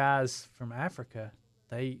the guys from Africa,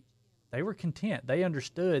 they were content. They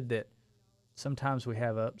understood that sometimes we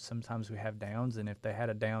have ups, sometimes we have downs, and if they had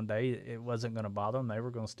a down day, it wasn't going to bother them. They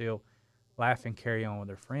were going to still laugh and carry on with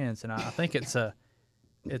their friends. And I think it's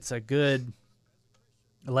a good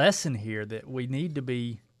lesson here that we need to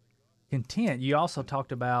be content. You also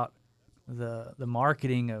talked about the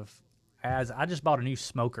marketing of ads. I just bought a new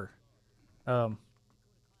smoker. I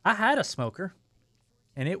had a smoker,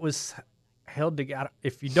 and it held together.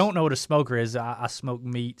 If you don't know what a smoker is, I smoke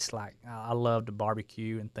meats. Like I love to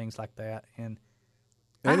barbecue and things like that. And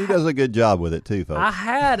he does a good job with it too, folks. I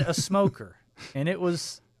had a smoker, and it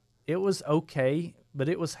was okay, but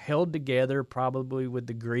it was held together probably with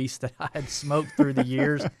the grease that I had smoked through the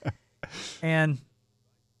years.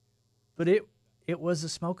 But it was a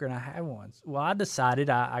smoker, and I had one. Well, I decided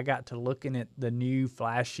I got to looking at the new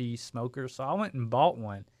flashy smoker, so I went and bought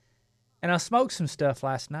one. And I smoked some stuff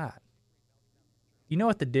last night. You know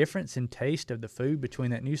what the difference in taste of the food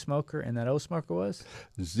between that new smoker and that old smoker was?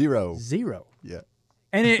 Zero. Yeah.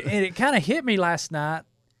 And it kind of hit me last night.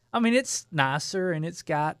 I mean, it's nicer, and it's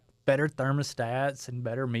got better thermostats and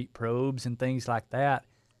better meat probes and things like that.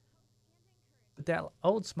 But that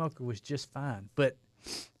old smoker was just fine. But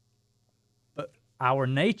our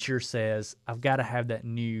nature says, I've got to have that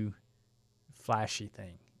new flashy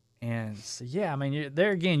thing. And so, yeah, I mean,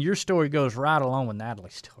 there again, your story goes right along with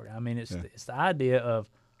Natalie's story. I mean, it's the idea of,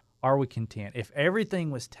 are we content? If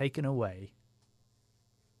everything was taken away,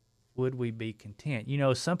 would we be content? You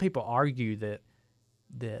know, some people argue that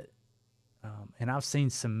and I've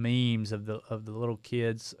seen some memes of the little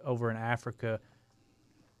kids over in Africa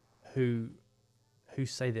who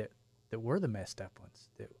say that we're the messed up ones,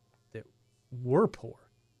 that we're poor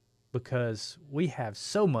because we have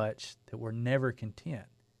so much that we're never content.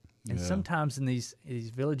 And sometimes in these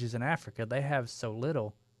villages in Africa, they have so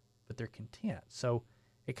little, but they're content. So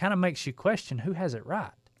it kind of makes you question who has it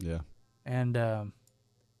right. Yeah. And I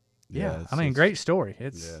mean, great story.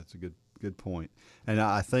 It's a good point. And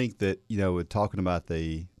I think that, you know, talking about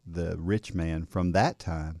the rich man from that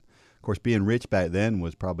time, of course, being rich back then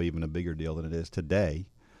was probably even a bigger deal than it is today.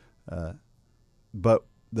 But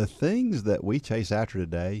the things that we chase after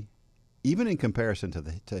today, even in comparison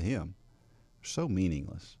to him, are so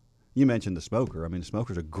meaningless. You mentioned the smoker. I mean, the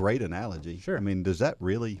smoker's a great analogy. Sure. I mean, does that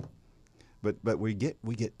really? But we get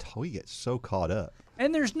so caught up.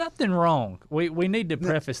 And there's nothing wrong. We need to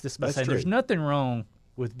preface this by saying there's nothing wrong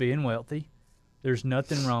with being wealthy. There's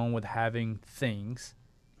nothing wrong with having things.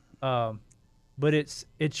 But it's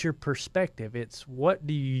your perspective. It's what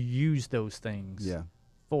do you use those things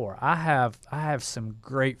for? I have some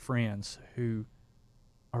great friends who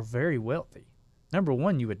are very wealthy. Number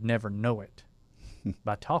one, you would never know it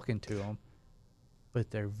by talking to them,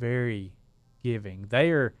 but they're very giving.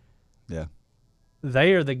 They are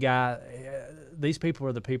the guy. These people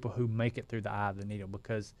are the people who make it through the eye of the needle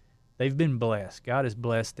because they've been blessed. God has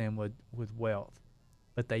blessed them with wealth,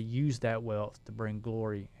 but they use that wealth to bring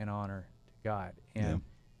glory and honor to God. And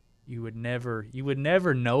you would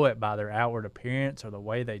never know it by their outward appearance or the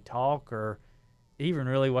way they talk or even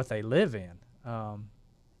really what they live in.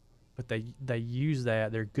 But they use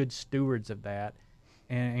that. They're good stewards of that.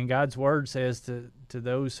 And God's word says to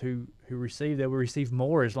those who receive, they will receive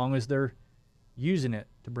more as long as they're using it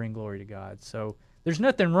to bring glory to God. So there's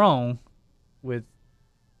nothing wrong with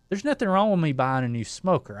me buying a new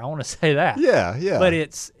smoker. I want to say that. Yeah. But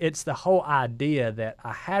it's the whole idea that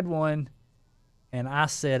I had one and I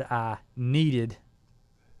said I needed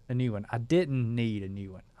a new one. I didn't need a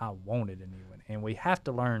new one. I wanted a new one. And we have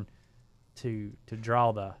to learn to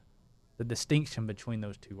draw the distinction between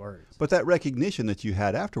those two words. But that recognition that you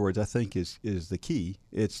had afterwards, I think, is the key.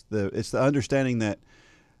 It's the understanding that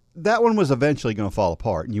one was eventually going to fall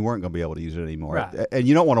apart, and you weren't going to be able to use it anymore. Right. And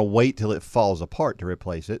you don't want to wait till it falls apart to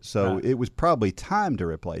replace it. So Right. It was probably time to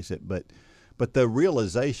replace it. But the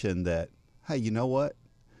realization that, hey, you know what,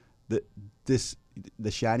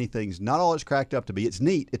 the shiny thing's not all it's cracked up to be. It's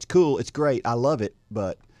neat, it's cool, it's great, I love it.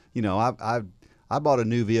 But you know, I bought a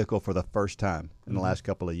new vehicle for the first time in the last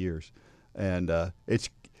couple of years. And it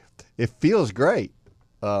feels great,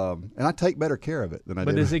 and I take better care of it than I did.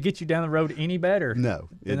 But does it get you down the road any better? No,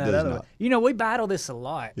 it does not. One? You know, we battle this a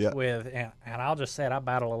lot Yeah. with, and I'll just say it, I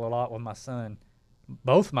battle a lot with my son,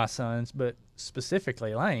 both my sons, but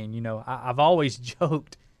specifically Lane. You know, I've always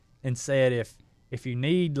joked and said if you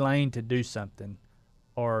need Lane to do something,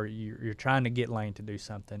 or you're trying to get Lane to do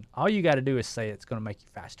something, all you got to do is say it's going to make you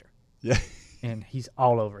faster. Yeah, and he's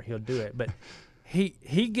all over. He'll do it, but.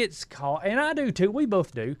 He gets caught, and I do too, we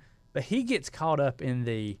both do, but he gets caught up in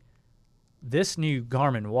this new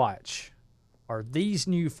Garmin watch or these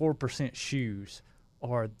new 4% shoes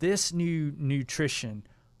or this new nutrition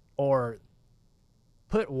or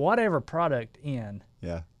put whatever product in.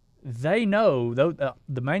 Yeah. They know,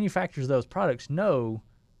 the manufacturers of those products know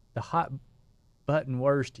the hot button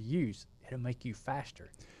words to use. It'll make you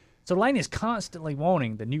faster. So Lane is constantly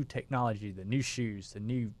wanting the new technology, the new shoes, the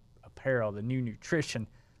new apparel, the new nutrition.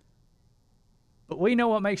 But we know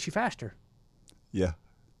what makes you faster. Yeah.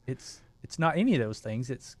 It's not any of those things.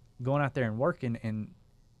 It's going out there and working and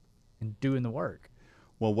and doing the work.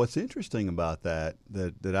 Well, what's interesting about that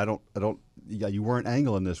I don't yeah, you weren't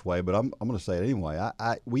angling this way, but I'm going to say it anyway.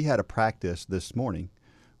 We had a practice this morning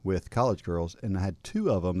with college girls, and I had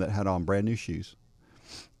 2 of them that had on brand new shoes,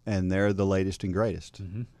 and they're the latest and greatest.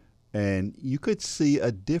 Mm-hmm. And you could see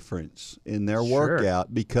a difference in their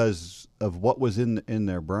workout because of what was in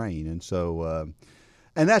their brain, and so.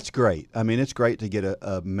 And that's great. I mean, it's great to get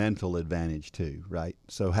a mental advantage too, right?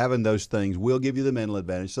 So having those things will give you the mental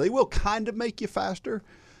advantage. So they will kind of make you faster.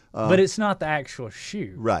 But it's not the actual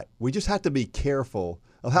shoe. Right. We just have to be careful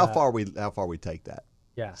of how far we take that.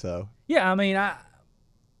 Yeah. So. Yeah, I mean,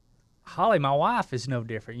 Holly, my wife, is no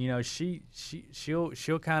different. You know,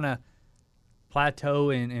 she'll kind of plateau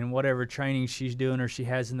in whatever training she's doing or she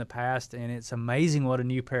has in the past, and it's amazing what a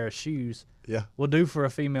new pair of shoes will do for a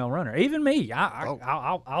female runner. Even me,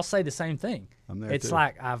 I'll say the same thing. I'm there it's too.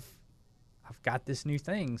 like I've got this new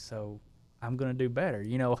thing, so I'm going to do better.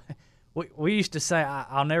 You know, we used to say,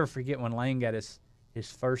 I'll never forget when Lane got his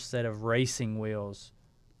first set of racing wheels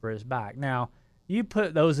for his bike. Now, you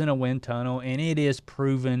put those in a wind tunnel, and it is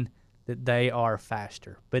proven that they are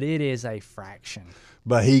faster, but it is a fraction.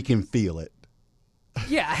 But he can feel it.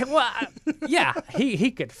 Yeah, well,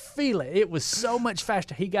 he could feel it. It was so much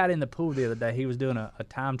faster. He got in the pool the other day. He was doing a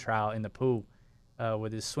time trial in the pool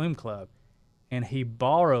with his swim club, and he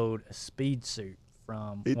borrowed a speed suit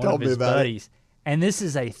from one of his buddies. And this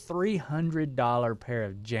is a $300 pair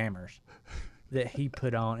of jammers that he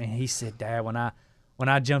put on. And he said, Dad, when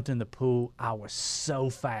I jumped in the pool, I was so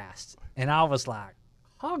fast. And I was like,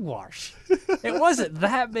 hogwash. It wasn't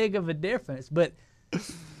that big of a difference, but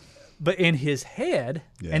in his head,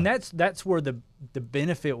 and that's where the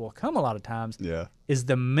benefit will come a lot of times, is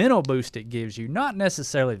the mental boost it gives you, not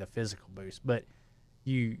necessarily the physical boost, but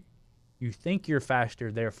you think you're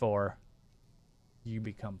faster, therefore you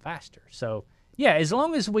become faster. So, yeah, as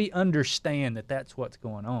long as we understand that that's what's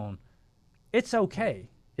going on, it's okay.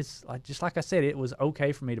 It's just like I said, it was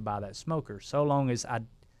okay for me to buy that smoker, so long as I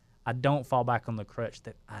don't fall back on the crutch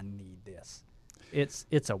that I need this.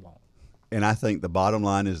 It's a want. And I think the bottom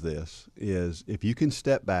line is this, is if you can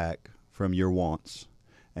step back from your wants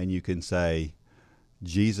and you can say,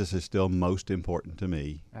 Jesus is still most important to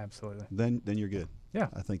me. Absolutely. Then you're good. Yeah.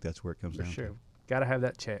 I think that's where it comes down For sure. to. Got to have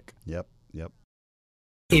that check. Yep.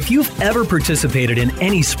 If you've ever participated in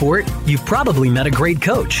any sport, you've probably met a great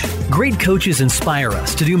coach. Great coaches inspire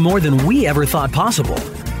us to do more than we ever thought possible.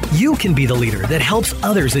 You can be the leader that helps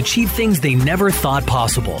others achieve things they never thought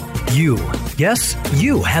possible. You, yes,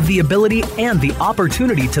 you have the ability and the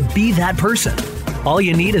opportunity to be that person. All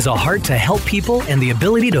you need is a heart to help people and the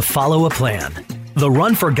ability to follow a plan. The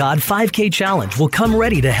Run for God 5K Challenge will come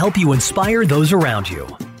ready to help you inspire those around you.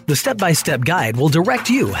 The step-by-step guide will direct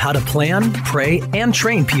you how to plan, pray, and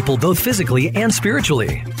train people both physically and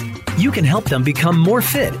spiritually. You can help them become more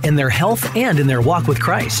fit in their health and in their walk with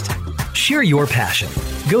Christ. Share your passion.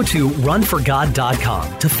 Go to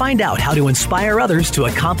runforgod.com to find out how to inspire others to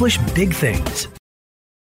accomplish big things.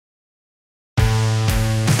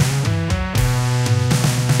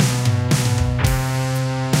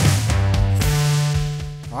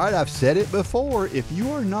 All right, I've said it before. If you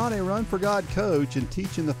are not a Run for God coach and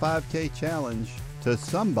teaching the 5K challenge to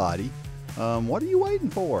somebody, what are you waiting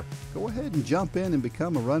for? Go ahead and jump in and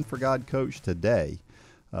become a Run for God coach today.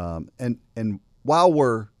 And while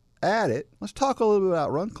we're at it, let's talk a little bit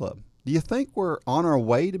about Run Club. Do you think we're on our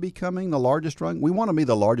way to becoming the largest run? We want to be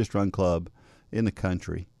the largest run club in the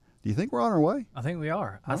country. Do you think we're on our way? I think we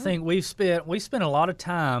are. I think we spent a lot of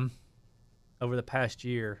time over the past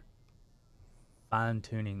year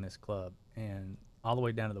fine-tuning this club, and all the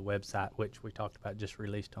way down to the website, which we talked about, just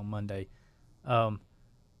released on Monday. But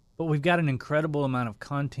we've got an incredible amount of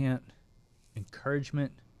content,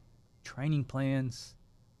 encouragement, training plans,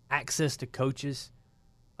 access to coaches,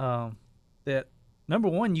 that, number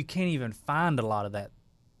one, you can't even find a lot of that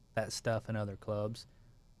stuff in other clubs.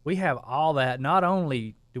 We have all that. Not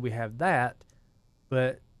only do we have that,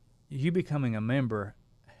 but you becoming a member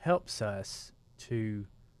helps us to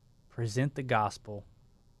present the gospel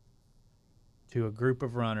to a group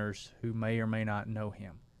of runners who may or may not know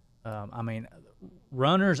him.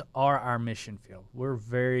 Runners are our mission field. We're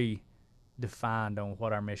very defined on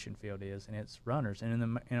what our mission field is, and it's runners.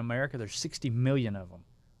 And in America, there's 60 million of them.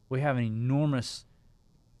 We have an enormous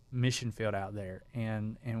mission field out there,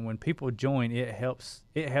 and when people join, it helps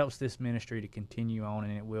this ministry to continue on,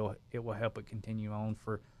 and it will help it continue on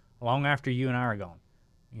for long after you and I are gone.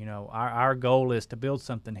 You know, our goal is to build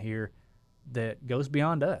something here that goes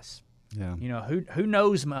beyond us. Yeah. You know, who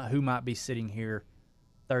knows who might be sitting here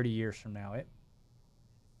 30 years from now?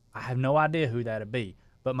 I have no idea who that'd be.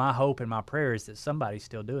 But my hope and my prayer is that somebody's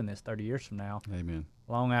still doing this 30 years from now. Amen.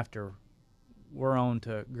 Long after we're on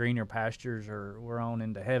to greener pastures or we're on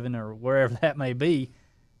into heaven or wherever that may be.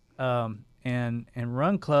 And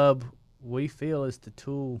Run Club, we feel, is the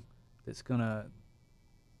tool that's going to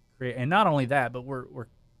create. And not only that, but we're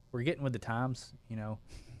getting with the times. You know,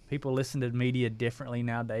 people listen to media differently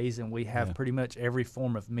nowadays, and we have pretty much every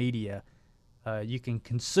form of media. You can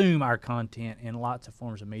consume our content in lots of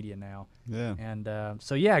forms of media now. Yeah. And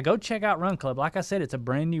so go check out Run Club. Like I said, it's a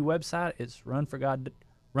brand new website. It's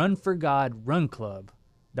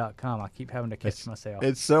runforgodrunclub.com. I keep having to catch myself.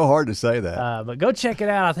 It's so hard to say that. But go check it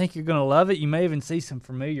out. I think you're going to love it. You may even see some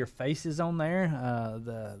familiar faces on there.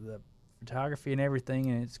 The photography and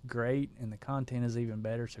everything, and it's great, and the content is even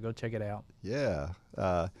better. So go check it out. Yeah.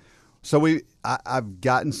 So I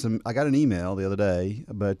got an email the other day,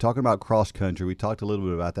 but talking about cross country. We talked a little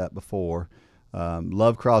bit about that before.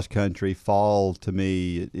 Love cross country. Fall to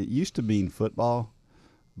me, it used to mean football,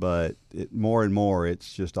 but more and more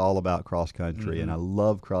it's just all about cross country. Mm-hmm. And I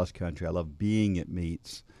love cross country. I love being at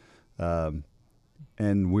meets,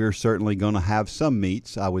 and we're certainly going to have some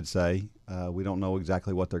meets, I would say. We don't know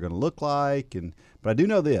exactly what they're going to look like, but I do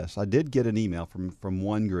know this. I did get an email from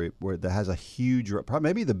one group that has a huge, probably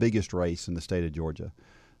maybe the biggest race in the state of Georgia.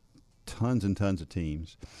 Tons and tons of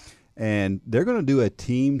teams. And they're going to do a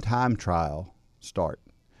team time trial start.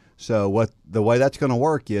 So the way that's going to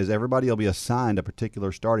work is everybody will be assigned a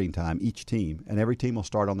particular starting time, each team, and every team will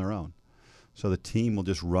start on their own. So the team will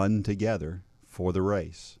just run together for the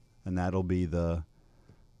race, and that'll be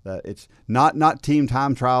it's not team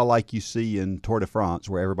time trial like you see in Tour de France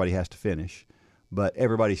where everybody has to finish, but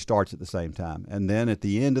everybody starts at the same time. And then at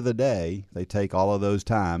the end of the day, they take all of those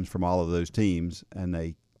times from all of those teams and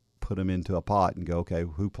they put them into a pot and go, okay,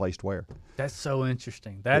 who placed where? That's so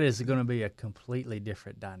interesting. That is going to be a completely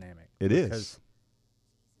different dynamic. It is. Because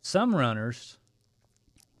some runners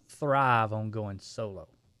thrive on going solo.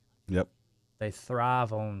 Yep. They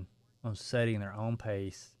thrive on setting their own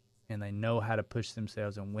pace, and they know how to push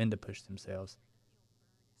themselves and when to push themselves.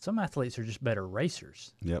 Some athletes are just better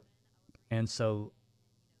racers. Yep. And so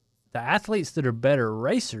the athletes that are better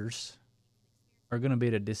racers are going to be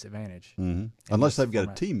at a disadvantage. Mm-hmm. Unless they've got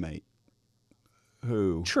a teammate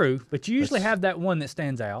who... True, but you usually have that one that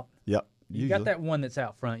stands out. Yep. You got that one that's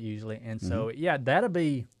out front usually. And so, that'll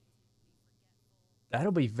be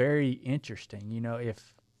very interesting. You know,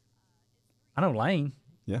 if I know Lane.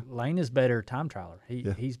 Yeah. Lane is better time trialer.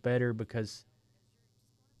 He's better because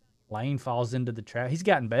Lane falls into the trap. He's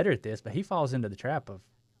gotten better at this, but he falls into the trap of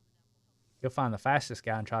he'll find the fastest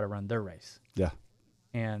guy and try to run their race. Yeah.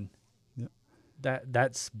 And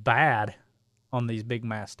that's bad on these big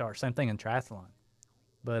mass starts. Same thing in triathlon.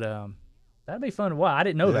 But that'd be fun to watch. I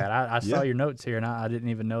didn't know that. I saw your notes here, and I didn't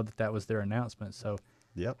even know that was their announcement. So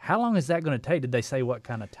how long is that going to take? Did they say what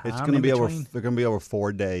kind of time? It's going to be between? They're going to be over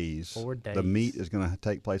 4 days. 4 days. The meet is going to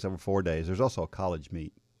take place over 4 days. There's also a college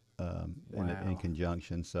meet in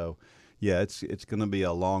conjunction. So, it's going to be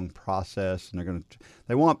a long process, and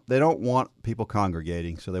they don't want people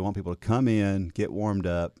congregating, so they want people to come in, get warmed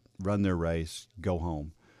up, run their race, go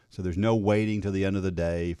home. So there's no waiting till the end of the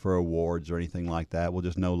day for awards or anything like that. We'll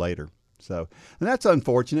just know later. So, and that's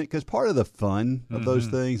unfortunate because part of the fun of those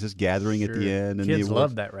things is gathering at the end. And kids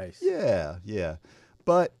love that race. Yeah.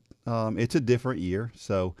 But it's a different year,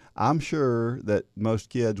 so I'm sure that most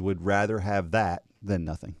kids would rather have that than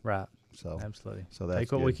nothing. Right. So absolutely. So that's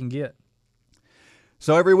take what we can get.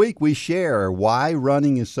 So every week we share why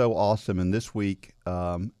running is so awesome, and this week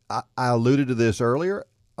I alluded to this earlier,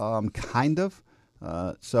 kind of.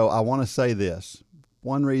 So I want to say this.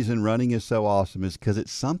 One reason running is so awesome is because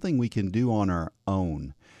it's something we can do on our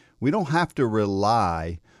own. We don't have to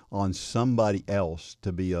rely on somebody else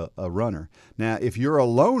to be a runner. Now, if you're a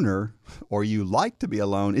loner or you like to be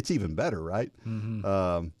alone, it's even better, right?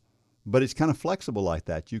 Mm-hmm. But it's kind of flexible like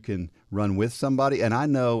that. You can run with somebody. And I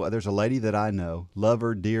know there's a lady that I know, love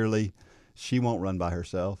her dearly. She won't run by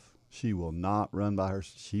herself. She will not run by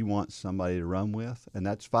herself. She wants somebody to run with, and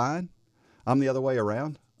that's fine. I'm the other way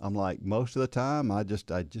around. I'm like, most of the time, I just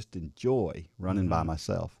enjoy running by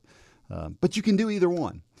myself. But you can do either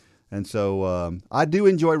one. And so I do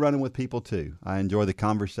enjoy running with people, too. I enjoy the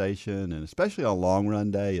conversation, and especially on a long run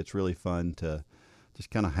day, it's really fun to just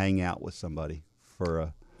kind of hang out with somebody for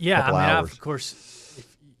a couple hours. Of course,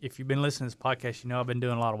 if you've been listening to this podcast, you know I've been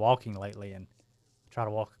doing a lot of walking lately, and I try to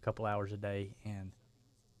walk a couple hours a day, and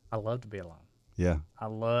I love to be alone. Yeah.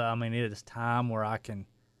 It is time where I can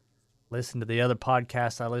listen to the other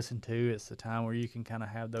podcasts I listen to. It's the time where you can kind of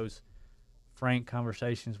have those frank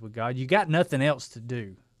conversations with God. You got nothing else to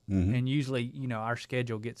do. Mm-hmm. And usually, our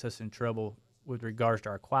schedule gets us in trouble with regards to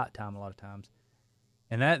our quiet time a lot of times.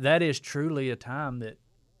 And that is truly a time that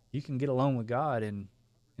you can get alone with God and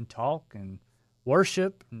talk and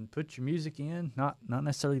worship and put your music in. Not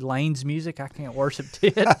necessarily Lane's music. I can't worship to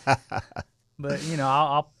it. But,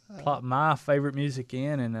 I'll plop my favorite music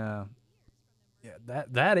in, and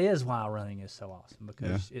that is why running is so awesome,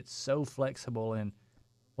 because it's so flexible in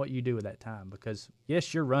what you do with that time. Because,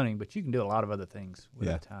 yes, you're running, but you can do a lot of other things with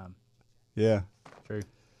that time. Yeah. True.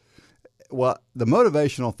 Well, the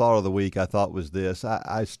motivational thought of the week I thought was this.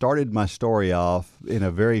 I started my story off with a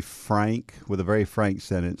very frank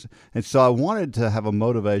sentence. And so I wanted to have a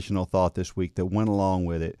motivational thought this week that went along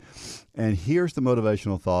with it. And here's the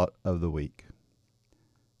motivational thought of the week.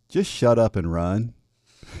 Just shut up and run.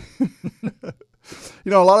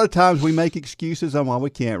 A lot of times we make excuses on why we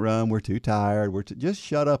can't run. We're too tired. Just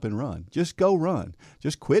shut up and run. Just go run.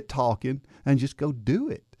 Just quit talking and just go do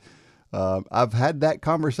it. I've had that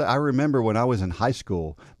conversation. I remember when I was in high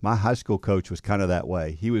school, my high school coach was kind of that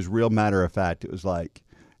way. He was real matter of fact. It was like,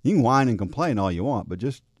 you can whine and complain all you want, but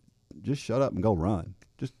just shut up and go run.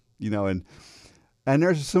 And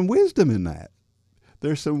there's some wisdom in that.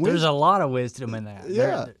 There's a lot of wisdom in that.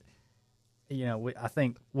 Yeah. I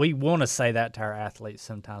think we want to say that to our athletes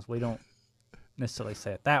sometimes. We don't necessarily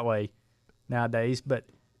say it that way nowadays, but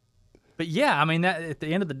yeah, I mean, that at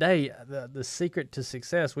the end of the day, the secret to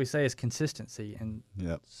success, we say, is consistency. And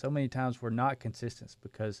so many times we're not consistent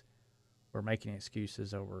because we're making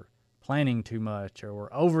excuses, or we're planning too much, or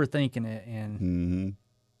we're overthinking it. And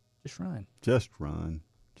just run. Just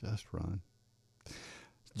run.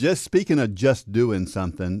 Just speaking of just doing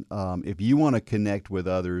something, if you want to connect with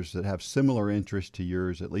others that have similar interests to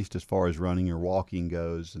yours, at least as far as running or walking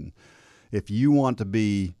goes, and if you want to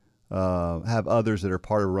be have others that are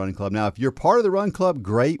part of a running club. Now, if you're part of the run club,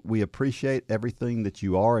 great. We appreciate everything that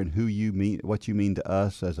you are and who you mean, what you mean to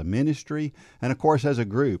us as a ministry, and of course as a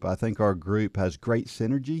group. I think our group has great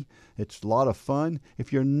synergy. It's a lot of fun.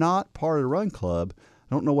 If you're not part of the run club,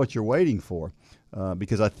 I don't know what you're waiting for,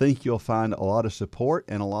 because I think you'll find a lot of support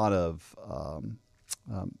and a lot of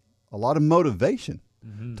motivation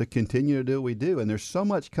to continue to do what we do. And there's so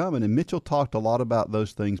much coming. And Mitchell talked a lot about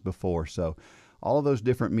those things before. So all of those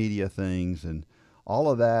different media things and all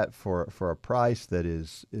of that for a price that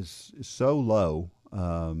is so low.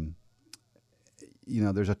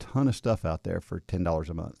 There's a ton of stuff out there for $10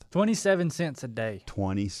 a month. 27 cents a day.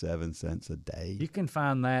 27 cents a day. You can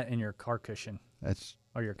find that in your car cushion.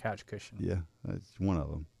 Or your couch cushion. Yeah, that's one of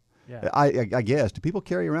them. Yeah. I guess. Do people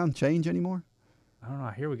carry around change anymore? I don't know.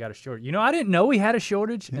 I hear we got a shortage. I didn't know we had a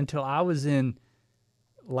shortage until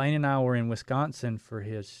Lane and I were in Wisconsin for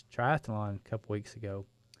his triathlon a couple weeks ago.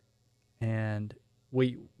 And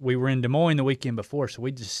we were in Des Moines the weekend before, so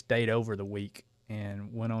we just stayed over the week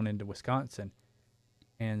and went on into Wisconsin.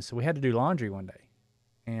 And so we had to do laundry one day.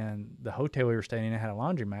 And the hotel we were staying in had a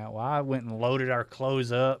laundromat. Well, I went and loaded our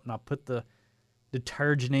clothes up, and I put the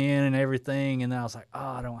detergent in and everything. And then I was like,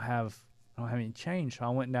 I don't have any change. So I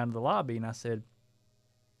went down to the lobby, and I said,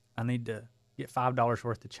 I need to get $5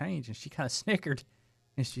 worth of change. And she kind of snickered,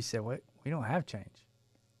 and she said, "What? We don't have change."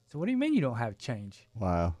 So what do you mean you don't have change?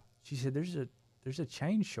 Wow. She said, there's a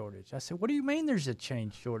change shortage. I said, what do you mean there's a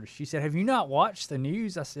change shortage? She said, have you not watched the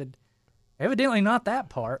news? I said, evidently not that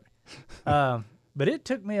part. But it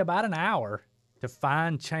took me about an hour to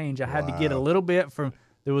find change. I had to get a little bit from,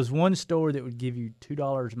 there was one store that would give you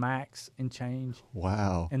 $2 max in change.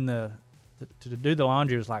 Wow. And to do the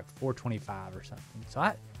laundry was like $4.25 or something.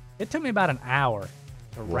 So it took me about an hour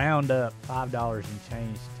to round up $5 in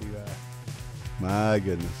change to my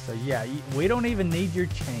goodness. So yeah, we don't even need your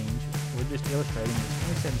change. We're just illustrating. It's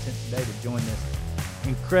 27 cents a day to join this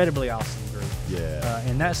incredibly awesome group. Yeah.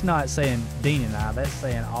 And that's not saying Dean and I. That's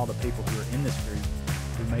saying all the people who are in this group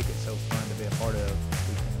who make it so fun to be a part of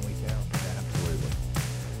week in and week out. Absolutely.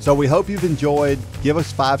 So we hope you've enjoyed. Give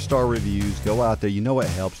us 5-star reviews. Go out there. You know it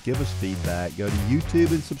helps. Give us feedback. Go to YouTube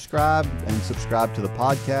and subscribe to the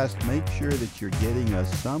podcast. Make sure that you're getting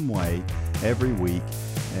us some way every week.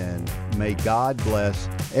 And may God bless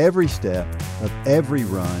every step of every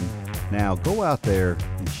run. Now go out there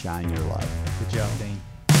and shine your light. Good job, Dean.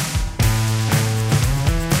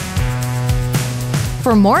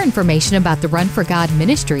 For more information about the Run for God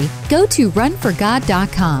ministry, go to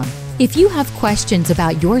runforgod.com. If you have questions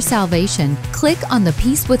about your salvation, click on the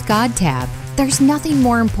Peace with God tab. There's nothing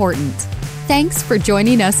more important. Thanks for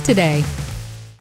joining us today.